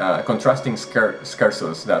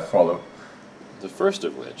scherzos that follow. The first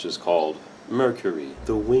of which is called Mercury,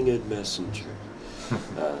 the Winged Messenger.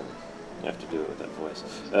 I have to do it with that voice.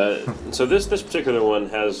 So this particular one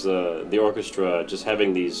has the orchestra just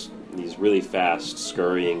having these really fast,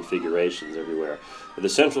 scurrying figurations everywhere. The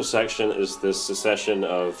central section is this succession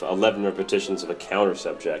of 11 repetitions of a counter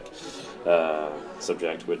subject,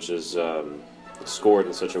 which is scored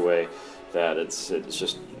in such a way that it's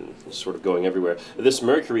just sort of going everywhere. This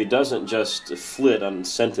Mercury doesn't just flit on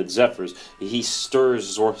scented zephyrs; he stirs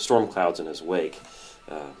storm clouds in his wake.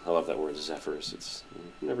 I love that word, zephyrs.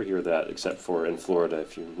 You never hear that except for in Florida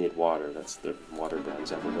if you need water. That's the water brand,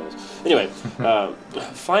 Zephyr Hills. Anyway,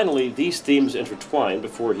 finally, these themes intertwine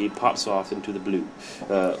before he pops off into the blue.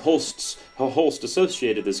 Holst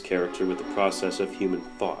associated this character with the process of human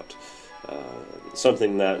thought.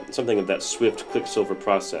 Something of that swift quicksilver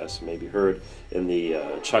process may be heard in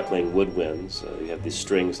the chuckling woodwinds. You have these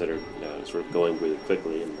strings that are sort of going really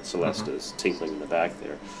quickly, and the celesta is tinkling in the back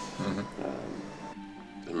there.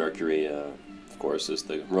 Mercury, of course, is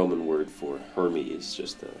the Roman word for Hermes,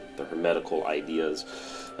 just the hermetical ideas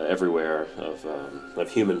everywhere of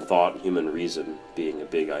human thought, human reason being a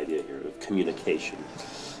big idea here, of communication.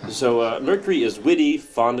 So Mercury is witty,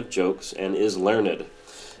 fond of jokes, and is learned.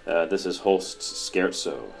 This is Holst's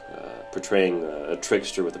scherzo, portraying a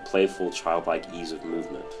trickster with a playful, childlike ease of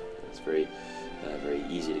movement. It's very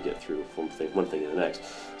easy to get through from one thing to the next.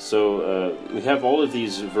 So we have all of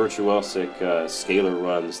these virtuosic scalar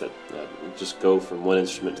runs that just go from one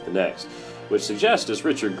instrument to the next, which suggests, as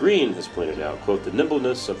Richard Green has pointed out, quote, the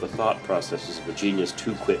nimbleness of the thought processes of a genius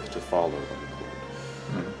too quick to follow,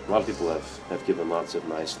 unquote. A lot of people have given lots of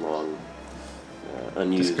nice, long,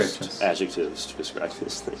 unused adjectives to describe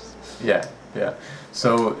these things. Yeah.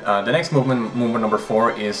 So the next movement number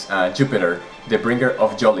 4, is Jupiter, the bringer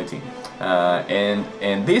of jollity.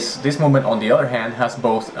 And this movement, on the other hand, has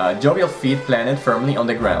both jovial feet planted firmly on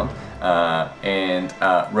the ground and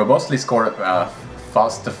robustly scored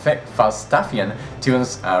Falstaffian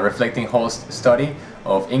tunes reflecting Holst's study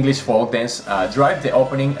of English folk dance drive the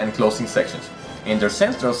opening and closing sections. In their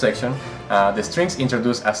central section, the strings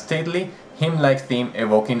introduce a stately, hymn-like theme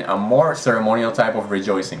evoking a more ceremonial type of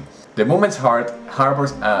rejoicing. The movement's heart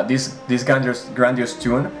harbors this grandiose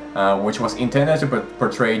tune, which was intended to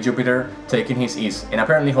portray Jupiter taking his ease, and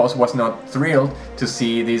apparently Holst was not thrilled to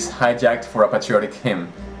see this hijacked for a patriotic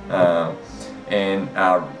hymn.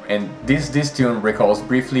 And this tune is recalled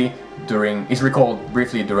briefly during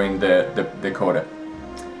the coda.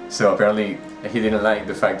 So apparently he didn't like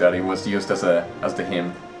the fact that it was used as the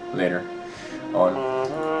hymn later on.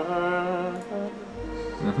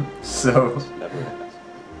 So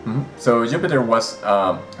Jupiter was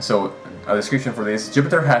a description for this.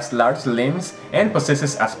 Jupiter has large limbs and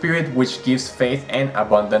possesses a spirit which gives faith and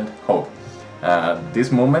abundant hope.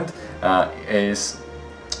 This movement is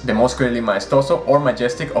the most clearly maestoso or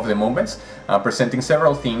majestic of the movements, presenting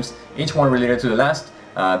several themes, each one related to the last,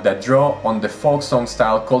 that draw on the folk song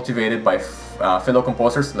style cultivated by fellow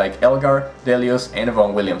composers like Elgar, Delius, and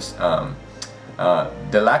Vaughan Williams.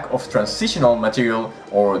 The lack of transitional material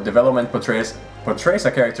or development portrays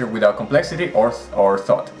a character without complexity or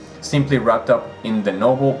thought, simply wrapped up in the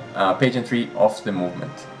noble pageantry of the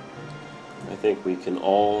movement. I think we can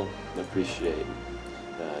all appreciate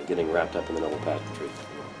getting wrapped up in the noble pageantry.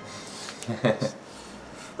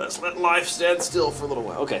 Let's let life stand still for a little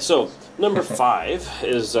while. Okay, so number 5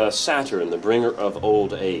 is Saturn, the bringer of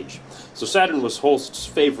old age. So Saturn was Holst's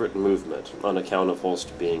favorite movement, on account of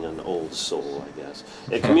Holst being an old soul, I guess.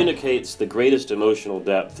 It communicates the greatest emotional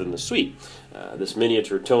depth in the suite. This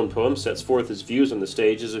miniature tone poem sets forth his views on the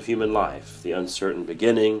stages of human life, the uncertain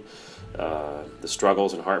beginning, the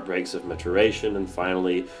struggles and heartbreaks of maturation, and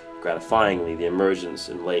finally, gratifyingly, the emergence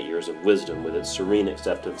in late years of wisdom with its serene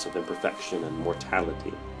acceptance of imperfection and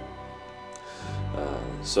mortality.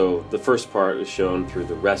 So the first part is shown through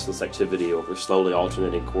the restless activity over slowly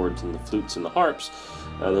alternating chords in the flutes and the harps.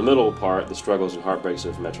 The middle part, the struggles and heartbreaks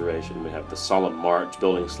of maturation, we have the solemn march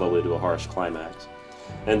building slowly to a harsh climax.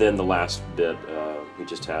 And then the last bit, we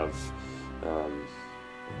just have an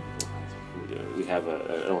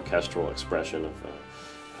orchestral expression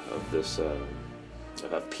of this a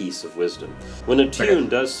piece of wisdom. When a tune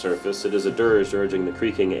does surface, it is a dirge urging the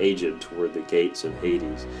creaking aged toward the gates of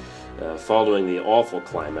Hades. Following the awful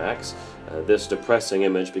climax, this depressing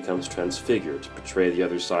image becomes transfigured to portray the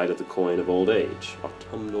other side of the coin of old age,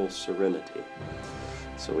 autumnal serenity.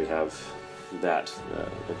 So we have that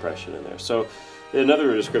impression in there. So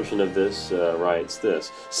another description of this writes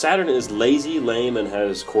this: Saturn is lazy, lame, and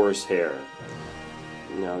has coarse hair.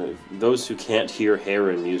 Now, those who can't hear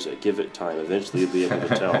hair in music, give it time. Eventually you'll be able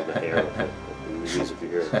to tell the hair of the music you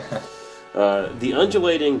hear. The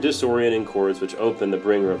undulating, disorienting chords which open the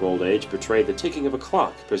bringer of old age portray the ticking of a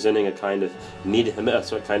clock, presenting a kind of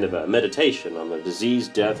a meditation on the disease,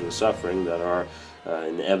 death, and suffering that are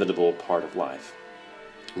an inevitable part of life.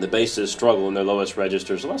 The basses struggle in their lowest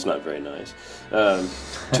registers, well, that's not very nice,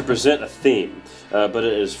 to present a theme, but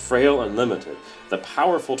it is frail and limited. The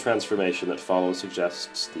powerful transformation that follows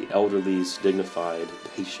suggests the elderly's dignified,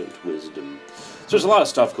 patient wisdom. So there's a lot of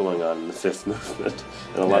stuff going on in the fifth movement,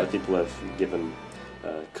 and a lot of people have given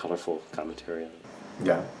colorful commentary on it.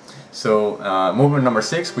 Yeah. So movement number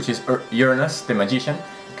 6, which is Uranus, the magician,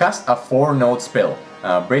 casts a 4-note spell,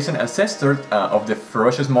 brazen ancestor of the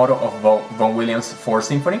ferocious motto of Vaughan Williams' 4th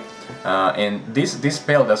Symphony, and this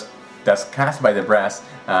spell that's cast by the brass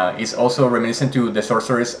is also reminiscent to the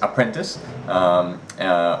Sorcerer's Apprentice,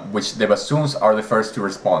 which the bassoons are the first to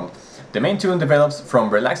respond. The main tune develops from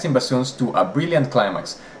relaxing bassoons to a brilliant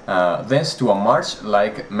climax, thence to a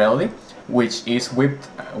march-like melody, which is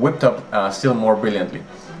whipped up still more brilliantly.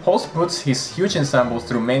 Holst puts his huge ensemble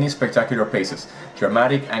through many spectacular paces,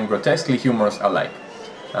 dramatic and grotesquely humorous alike.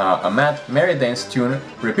 A mad, merry dance tune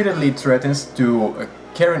repeatedly threatens to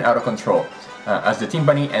carry out of control, as the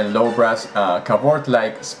timpani and low brass cavort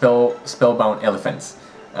like spellbound elephants.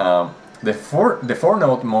 The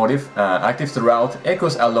four-note motive, active throughout,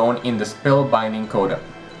 echoes alone in the spellbinding coda.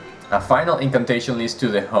 A final incantation leads to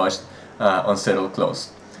the hushed, unsettled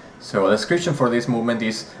close. So a description for this movement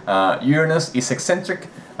is: Uranus is eccentric,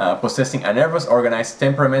 possessing a nervous, organized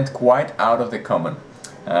temperament quite out of the common.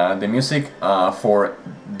 The music for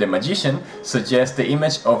the magician suggests the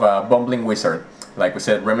image of a bumbling wizard, like we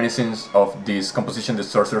said, reminiscent of this composition, The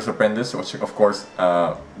Sorcerer's Apprentice, which of course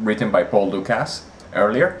written by Paul Dukas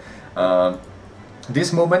earlier.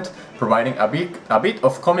 This movement, providing a bit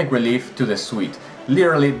of comic relief to the suite,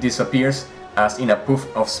 literally disappears as in a puff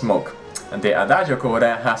of smoke. And the Adagio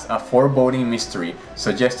coda has a foreboding mystery,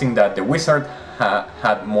 suggesting that the wizard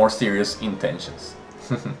had more serious intentions.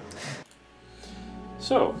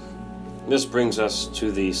 So, This brings us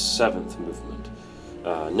to the seventh movement.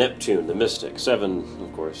 Neptune, the mystic. 7,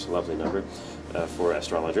 of course, a lovely number for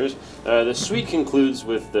astrologers. The suite concludes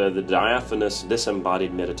with the diaphanous,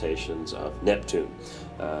 disembodied meditations of Neptune,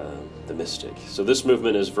 the mystic. So this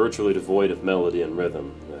movement is virtually devoid of melody and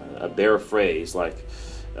rhythm. A bare phrase like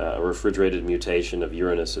a refrigerated mutation of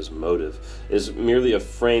Uranus's motive is merely a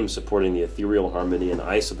frame supporting the ethereal harmony and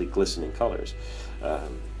icily glistening colors.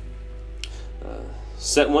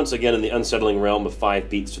 Set once again in the unsettling realm of 5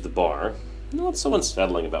 beats to the bar. Not so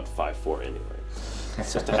unsettling about 5/4 anyway.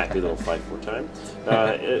 It's just a happy little 5/4 time.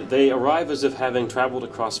 They arrive as if having traveled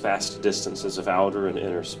across vast distances of outer and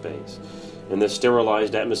inner space. In this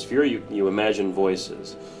sterilized atmosphere, you imagine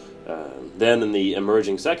voices. Then in the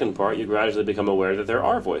emerging second part, you gradually become aware that there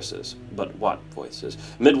are voices. But what voices?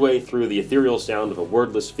 Midway through, the ethereal sound of a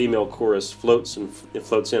wordless female chorus floats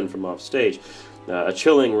in from off stage. A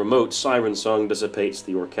chilling, remote siren song dissipates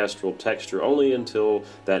the orchestral texture only until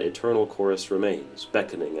that eternal chorus remains,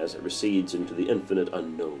 beckoning as it recedes into the infinite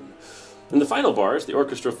unknown. In the final bars, the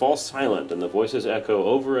orchestra falls silent and the voices echo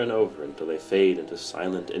over and over until they fade into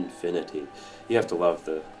silent infinity. You have to love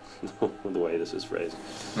the way this is phrased.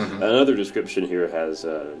 Mm-hmm. Another description here has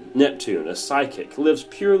Neptune, a psychic, lives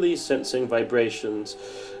purely sensing vibrations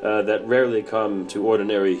that rarely come to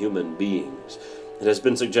ordinary human beings. It has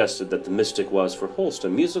been suggested that the mystic was, for Holst, a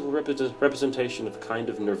musical representation of a kind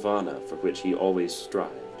of nirvana for which he always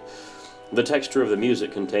strived. The texture of the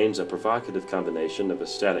music contains a provocative combination of a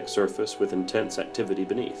static surface with intense activity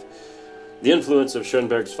beneath. The influence of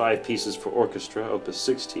Schoenberg's 5 pieces for orchestra, Opus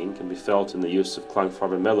 16, can be felt in the use of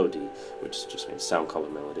Klangfarbenmelodie, which just means sound color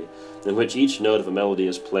melody, in which each note of a melody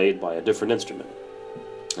is played by a different instrument.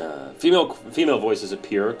 Female voices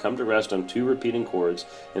appear, come to rest on 2 repeating chords,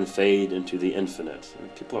 and fade into the infinite.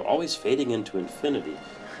 People are always fading into infinity,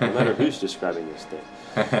 no matter who's describing this thing.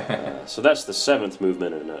 So that's the 7th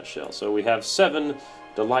movement in a nutshell. So we have 7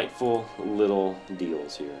 delightful little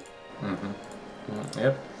deals here. Mm-hmm.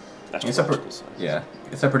 Yep. It's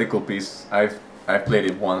a pretty cool piece. I've played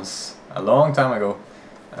it once a long time ago,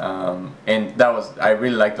 and I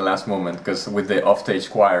really like the last movement because with the offstage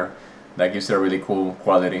choir, that gives it a really cool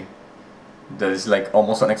quality. That is like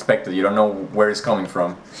almost unexpected. You don't know where it's coming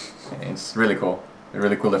from. It's really cool. A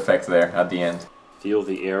really cool effect there at the end. Feel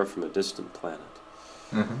the air from a distant planet.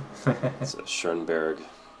 Mm-hmm. It's a Schoenberg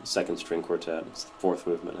 2nd string quartet. It's the 4th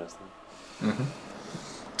movement, I think.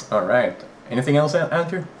 Mm-hmm. All right. Anything else,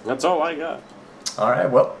 Andrew? That's all I got. All right.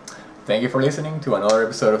 Well, thank you for listening to another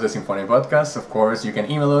episode of the Symphony Podcast. Of course, you can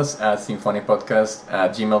email us at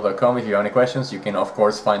symphonypodcast@gmail.com if you have any questions. You can, of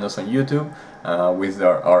course, find us on YouTube with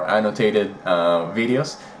our annotated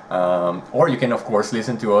videos. Or you can, of course,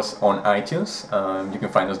 listen to us on iTunes. You can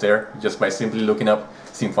find us there just by simply looking up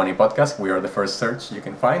Symphony Podcast. We are the first search you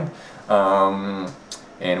can find.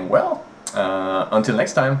 And, well, until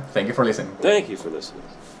next time, thank you for listening. Thank you for listening.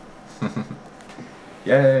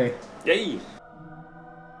 Yay! Yay!